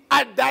be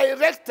a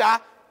director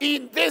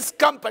in this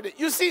company.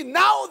 You see,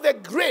 now the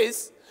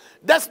grace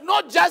does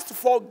not just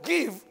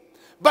forgive,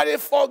 but it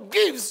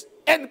forgives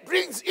and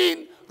brings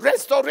in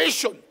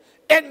restoration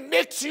and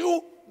makes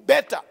you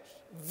better.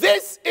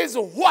 This is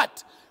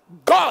what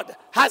God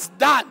has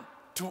done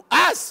to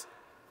us.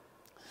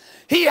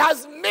 He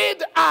has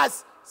made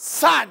us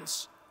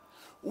sons.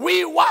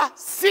 We were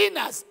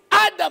sinners.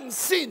 Adam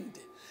sinned.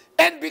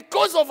 And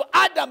because of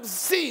Adam's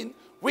sin,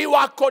 we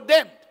were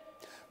condemned.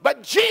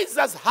 But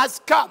Jesus has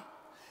come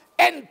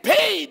and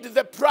paid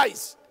the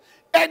price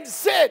and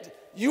said,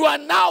 you are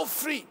now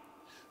free.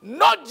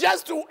 Not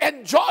just to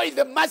enjoy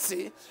the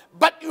mercy,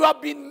 but you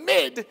have been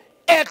made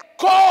a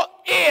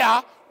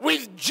co-heir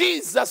with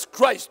Jesus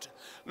Christ.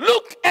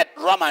 Look at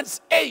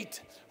Romans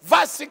 8,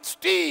 verse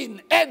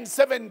 16 and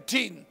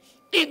 17.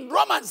 In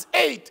Romans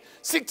 8,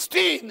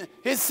 16,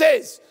 he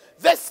says,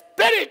 the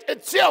Spirit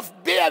itself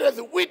beareth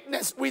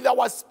witness with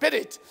our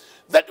spirit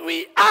that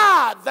we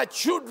are the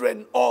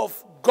children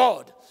of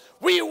God.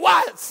 We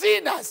were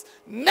sinners,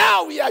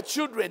 now we are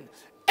children.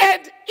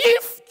 And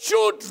if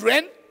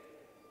children,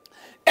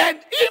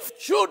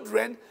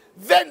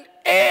 then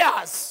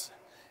heirs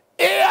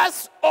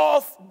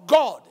of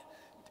God,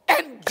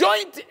 and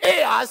joint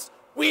heirs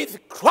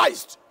with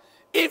Christ,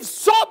 if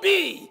so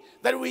be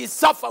that we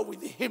suffer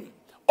with him.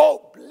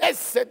 Oh,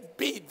 blessed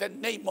be the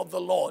name of the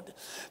Lord,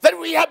 that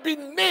we have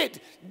been made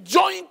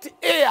joint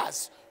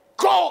heirs,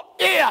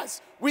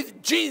 co-heirs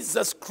with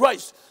Jesus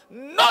Christ,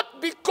 not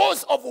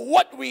because of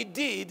what we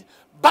did,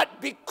 but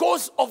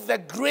because of the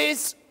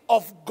grace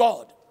of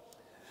God,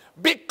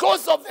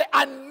 because of the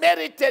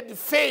unmerited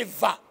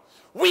favor.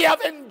 We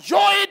have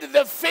enjoyed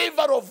the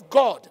favor of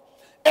God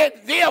and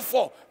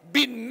therefore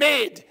been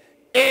made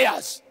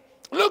heirs.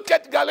 Look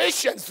at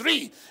Galatians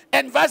 3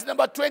 and verse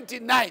number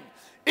 29.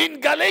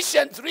 In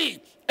Galatians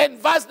 3 and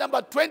verse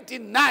number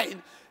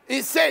 29,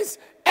 it says,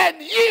 and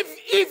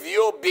if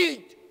you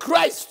be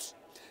Christ,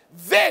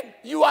 then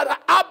you are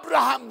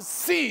Abraham's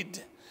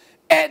seed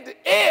and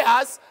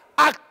heirs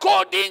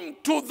according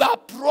to the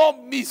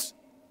promise.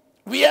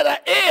 We are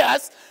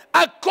heirs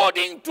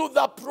according to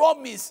the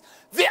promise.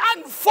 The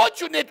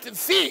unfortunate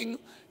thing,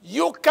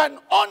 you can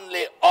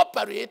only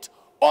operate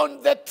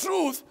on the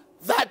truth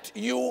that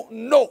you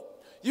know.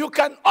 You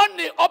can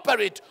only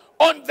operate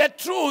on the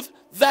truth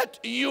that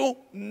you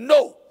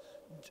know.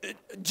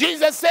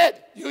 Jesus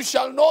said, you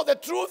shall know the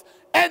truth,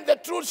 and the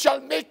truth shall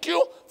make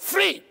you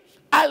free.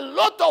 A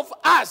lot of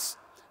us,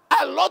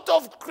 a lot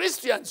of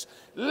Christians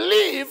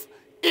live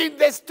in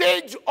the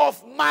stage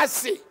of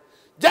mercy.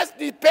 Just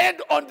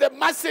depend on the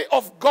mercy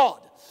of God.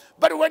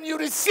 But when you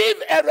receive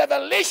a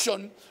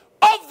revelation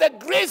of the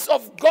grace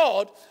of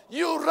God,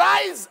 you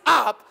rise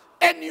up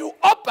and you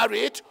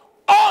operate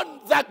on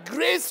the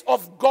grace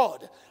of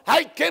God.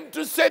 I came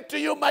to say to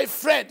you, my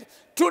friend,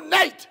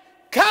 tonight,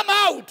 come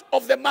out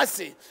of the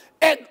mercy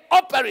and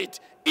operate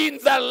in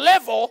the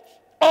level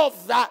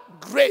of the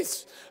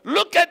grace.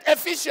 Look at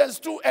Ephesians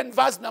 2 and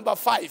verse number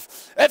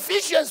 5.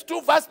 Ephesians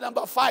 2 verse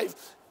number 5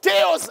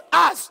 tells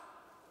us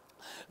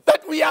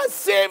that we are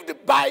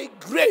saved by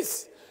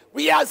grace.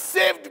 We are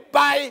saved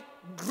by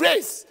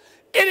grace.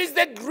 It is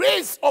the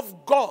grace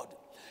of God.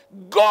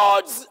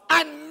 God's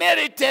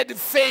unmerited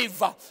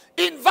favor.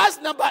 In verse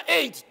number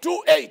 8,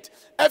 2:8,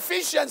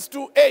 Ephesians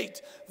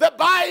 2:8, the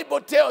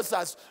Bible tells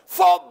us,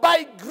 for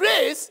by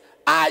grace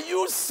are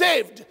you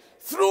saved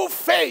through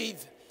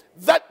faith,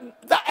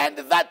 and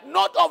that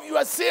not of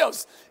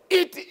yourselves.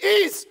 It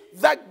is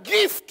the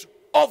gift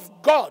of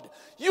God.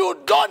 You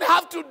don't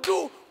have to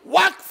do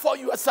work for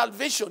your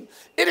salvation.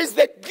 It is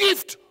the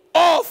gift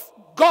of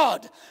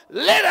God.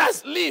 Let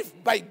us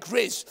live by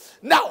grace.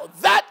 Now,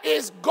 that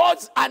is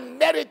God's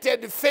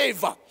unmerited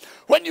favor.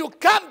 When you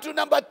come to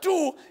number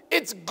 2,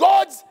 it's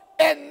God's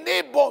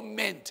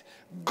enablement.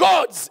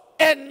 God's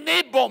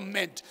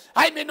enablement.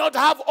 I may not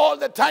have all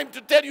the time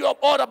to tell you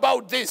all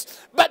about this,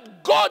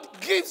 but God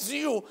gives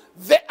you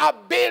the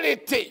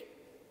ability.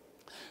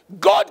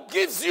 God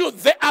gives you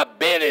the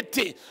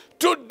ability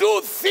to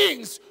do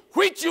things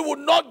which you would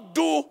not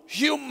do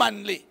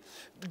humanly.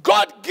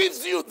 God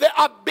gives you the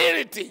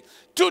ability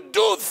to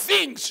do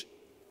things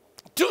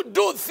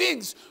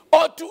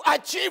or to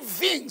achieve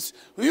things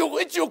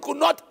which you could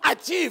not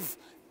achieve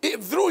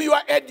through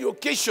your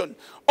education.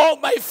 Oh,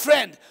 my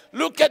friend,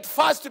 look at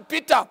 1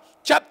 Peter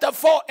chapter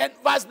 4 and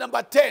verse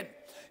number 10.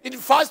 In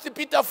 1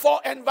 Peter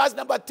 4 and verse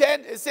number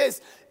 10, it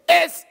says,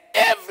 as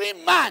every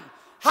man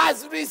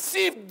has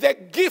received the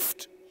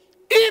gift,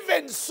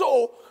 even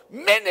so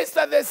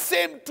minister the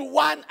same to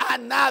one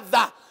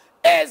another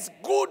as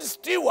good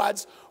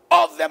stewards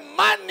of the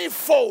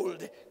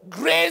manifold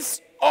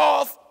grace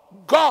of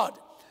God.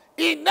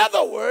 In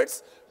other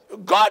words,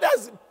 God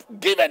has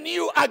given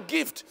you a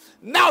gift.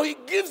 Now he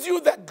gives you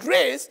the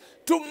grace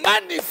to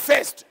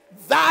manifest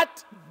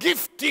that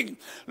gifting.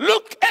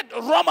 Look at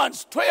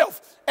Romans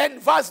 12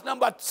 and verse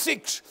number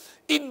 6.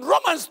 In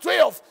Romans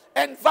 12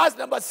 and verse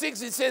number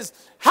 6, it says,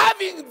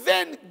 having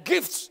then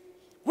gifts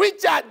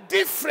which are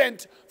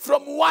different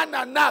from one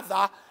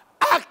another,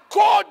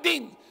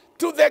 according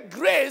to the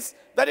grace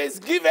that is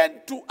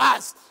given to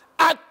us,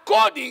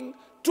 according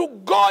to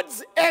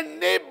God's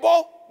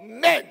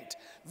enablement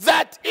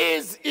that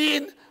is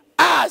in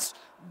us.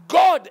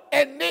 God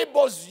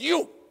enables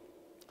you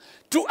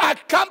to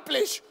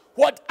accomplish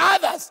what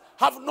others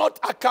have not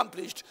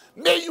accomplished.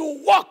 May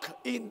you walk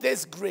in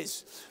this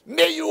grace.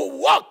 May you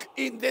walk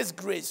in this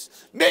grace.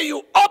 May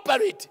you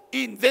operate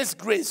in this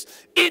grace.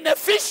 In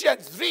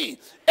Ephesians 3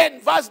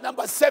 and verse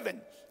number 7.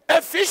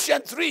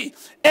 Ephesians 3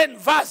 and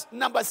verse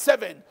number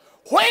 7.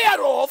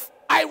 Whereof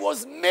I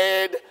was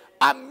made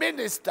a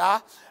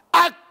minister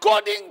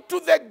according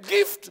to the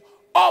gift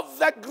of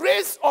the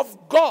grace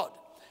of God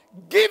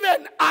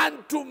given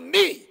unto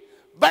me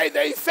by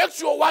the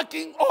effectual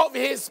working of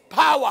his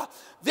power.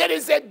 There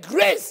is a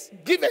grace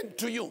given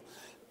to you.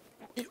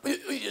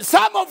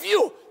 Some of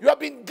you have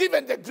been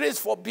given the grace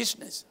for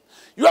business.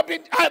 You have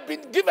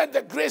been given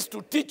the grace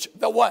to teach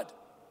the word.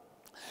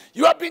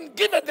 You have been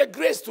given the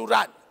grace to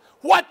run.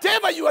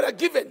 Whatever you are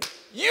given,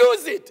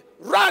 use it,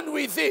 run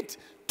with it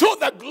to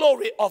the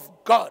glory of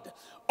God.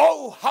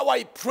 Oh, how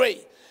I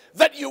pray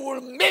that you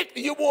will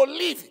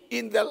live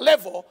in the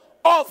level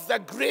of the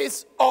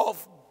grace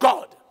of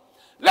God.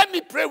 Let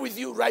me pray with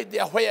you right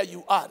there where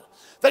you are,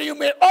 that you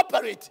may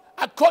operate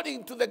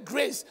according to the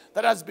grace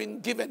that has been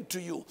given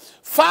to you.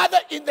 Father,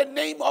 in the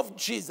name of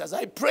Jesus,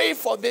 I pray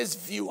for this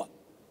viewer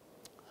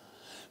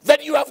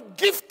that you have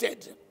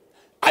gifted.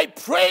 I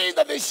pray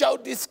that they shall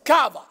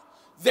discover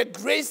the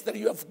grace that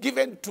you have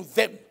given to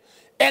them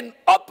and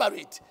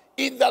operate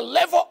in the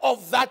level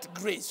of that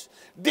grace.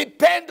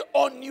 Depend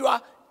on your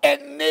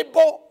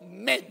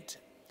enablement.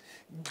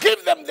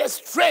 Give them the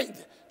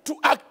strength to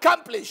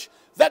accomplish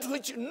that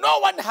which no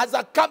one has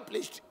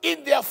accomplished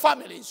in their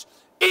families,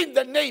 in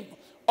the name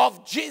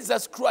of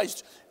Jesus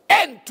Christ,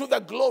 and to the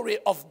glory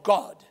of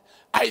God.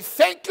 I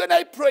thank you and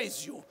I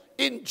praise you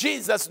in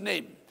Jesus'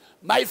 name.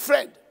 My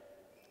friend,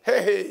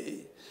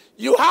 hey,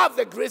 you have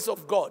the grace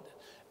of God.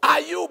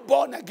 Are you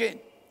born again?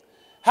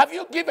 Have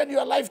you given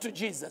your life to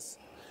Jesus?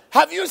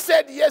 Have you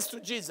said yes to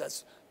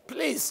Jesus?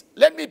 Please,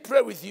 let me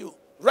pray with you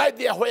right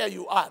there where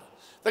you are,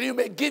 that you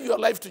may give your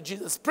life to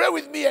Jesus. Pray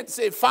with me and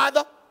say,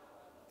 Father,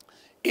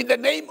 in the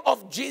name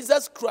of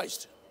Jesus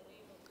Christ,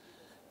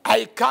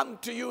 I come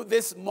to you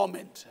this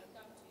moment.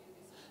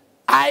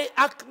 I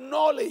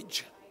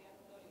acknowledge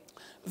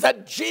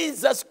that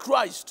Jesus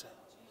Christ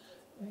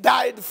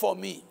died for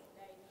me,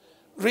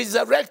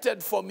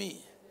 resurrected for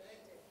me,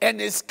 and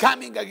is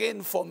coming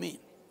again for me.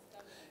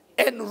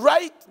 And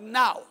right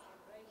now,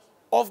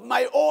 of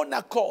my own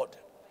accord,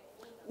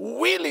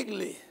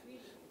 willingly,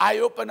 I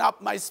open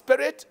up my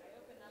spirit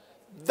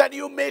that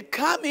you may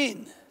come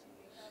in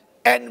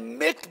and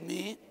make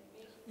me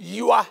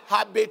your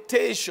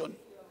habitation.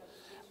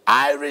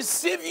 I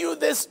receive you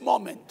this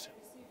moment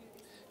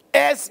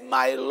as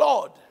my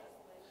Lord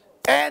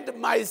and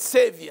my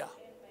Savior.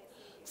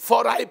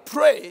 For I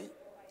pray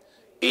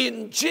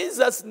in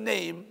Jesus'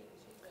 name,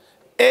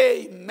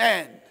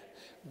 amen.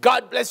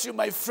 God bless you,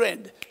 my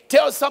friend.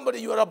 Tell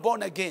somebody you are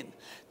born again.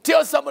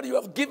 Tell somebody you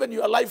have given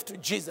your life to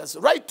Jesus.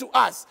 Write to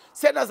us.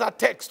 Send us a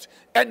text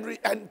and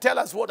tell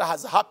us what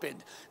has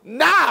happened.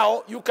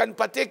 Now you can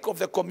partake of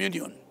the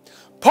communion.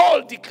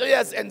 Paul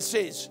declares and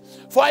says,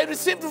 for I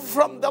received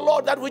from the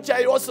Lord that which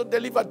I also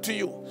delivered to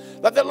you,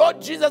 that the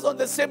Lord Jesus on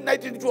the same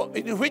night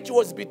in which he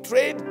was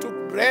betrayed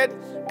took bread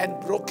and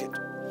broke it.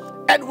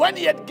 And when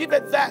he had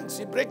given thanks,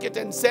 he broke it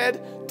and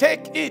said,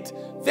 take it.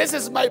 This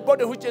is my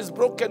body which is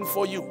broken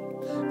for you.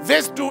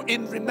 This do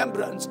in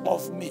remembrance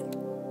of me.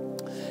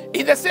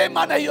 In the same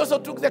manner, he also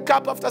took the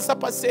cup after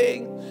supper,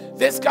 saying,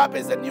 this cup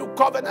is the new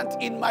covenant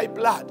in my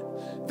blood.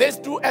 This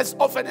do as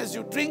often as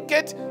you drink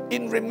it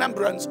in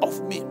remembrance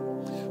of me.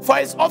 For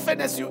as often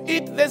as you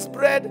eat this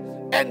bread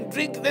and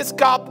drink this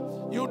cup,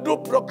 you do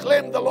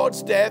proclaim the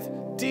Lord's death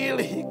till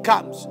he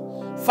comes.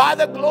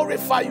 Father,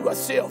 glorify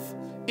yourself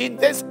in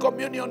this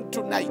communion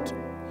tonight.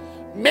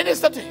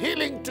 Minister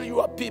healing to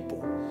your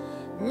people.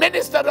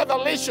 Minister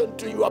revelation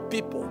to your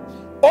people.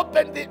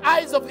 Open the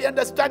eyes of the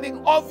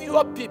understanding of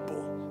your people.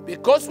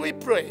 Because we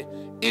pray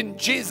in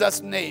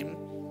Jesus' name,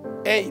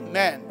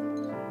 amen.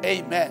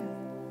 Amen.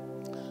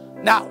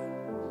 Now,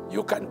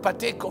 you can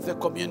partake of the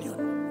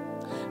communion.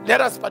 Let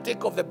us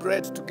partake of the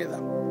bread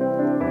together.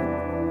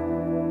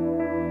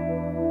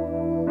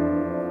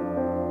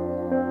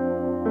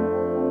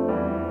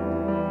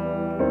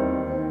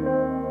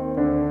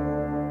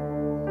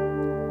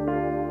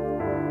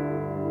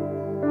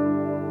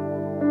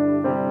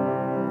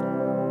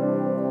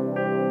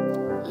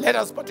 Let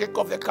us partake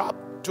of the cup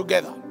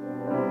together.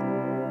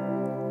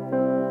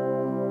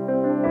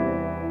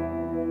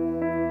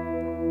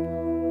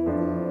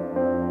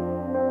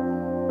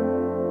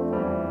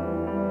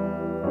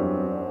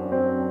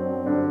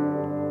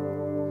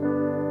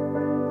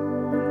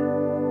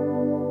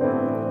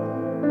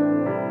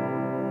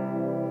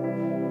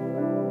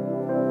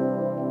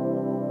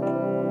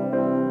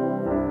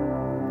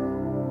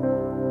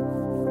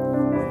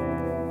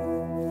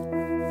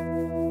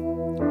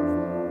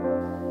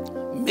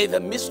 May the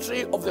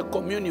mystery of the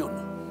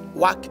communion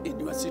work in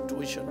your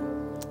situation.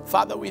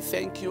 Father, we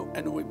thank you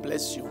and we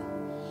bless you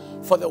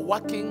for the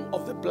working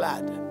of the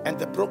blood and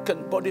the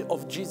broken body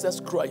of Jesus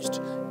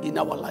Christ in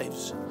our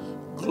lives.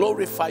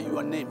 Glorify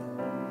your name.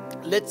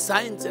 Let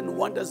signs and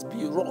wonders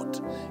be wrought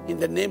in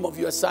the name of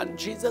your Son,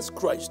 Jesus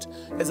Christ,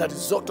 as a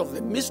result of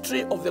the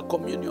mystery of the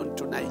communion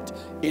tonight.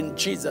 In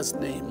Jesus'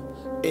 name,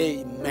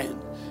 amen.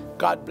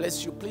 God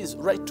bless you. Please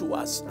write to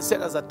us.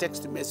 Send us a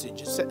text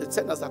message.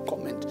 Send us a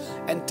comment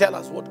and tell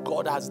us what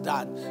God has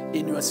done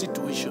in your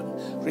situation.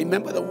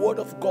 Remember, the word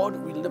of God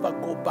will never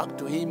go back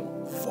to him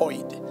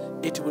void.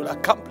 It will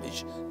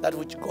accomplish that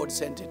which God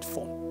sent it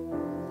for.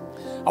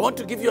 I want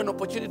to give you an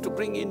opportunity to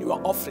bring in your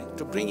offering,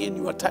 to bring in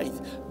your tithe.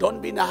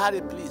 Don't be in a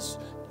hurry, please.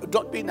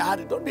 Don't be in a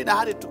hurry. Don't be in a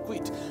hurry to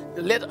quit.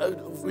 The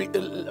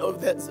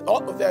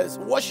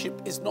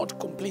worship is not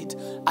complete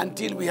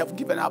until we have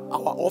given up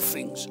our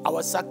offerings,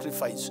 our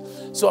sacrifice.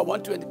 So I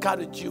want to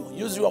encourage you.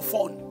 Use your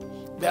phone.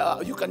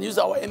 You can use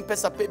our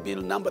M-Pesa pay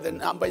bill number. The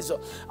number is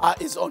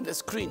on the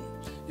screen.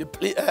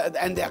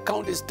 And the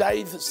account is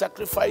tithe,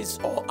 sacrifice,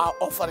 or our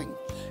offering.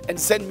 And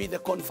send me the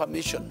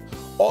confirmation.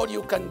 Or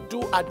you can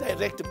do a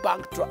direct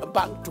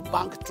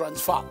bank-to-bank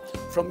transfer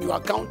from your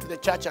account to the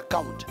church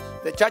account.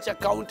 The church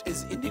account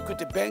is in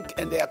Equity Bank,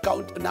 and the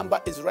account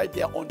number is right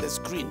there on the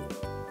screen.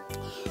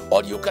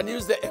 Or you can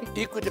use the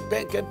Equity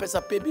Bank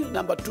M-Pesa pay bill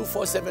number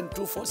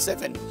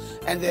 247247,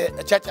 and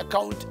the church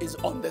account is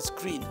on the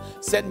screen.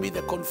 Send me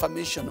the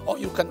confirmation. Or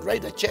you can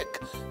write a check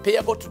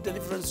payable to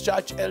Deliverance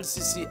Church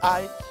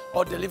LCCI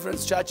or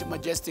Deliverance Church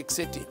Majestic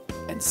City,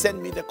 and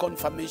send me the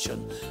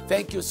confirmation.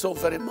 Thank you so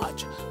very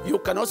much. You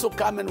can also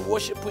come and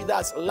worship with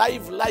us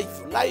live.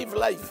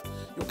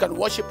 You can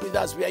worship with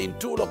us. We are in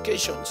 2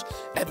 locations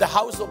at the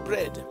House of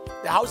Bread.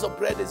 The House of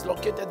Bread is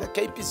located at the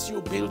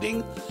KPCU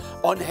building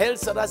on Haile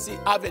Selassie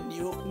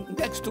Avenue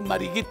next to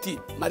Marigiti,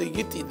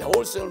 the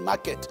wholesale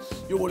market.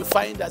 You will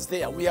find us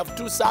there. We have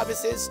 2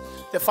 services.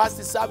 The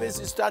first service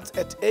starts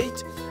at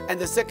 8 and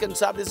the second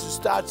service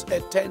starts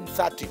at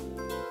 10:30.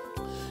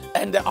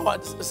 And our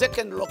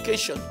second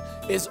location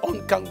is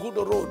on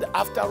Kangudo Road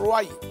after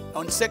Rwai.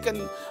 Our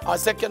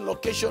second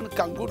location,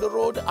 Kangudo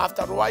Road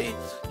after Rwai.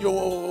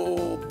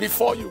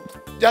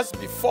 Just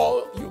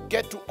before you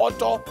get to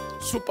Auto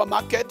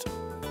Supermarket,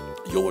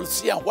 you will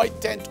see a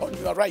white tent on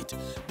your right.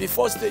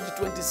 Before stage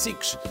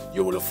 26,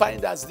 you will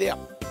find us there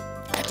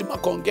at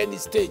Makongeni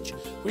stage,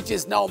 which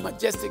is now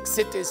Majestic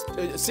City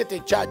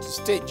Church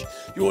stage.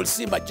 You will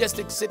see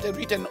Majestic City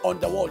written on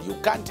the wall. You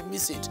can't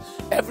miss it.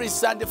 Every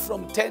Sunday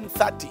from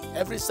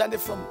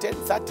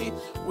 10:30,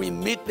 we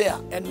meet there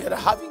and we are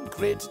having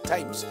great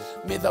times.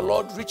 May the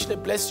Lord richly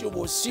bless you.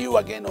 We'll see you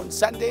again on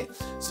Sunday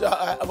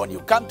when you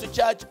come to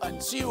church,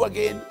 and see you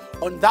again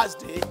on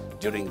Thursday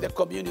during the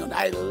communion.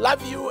 I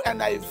love you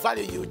and I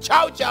value you.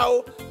 Ciao,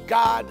 ciao.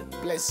 God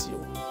bless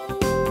you.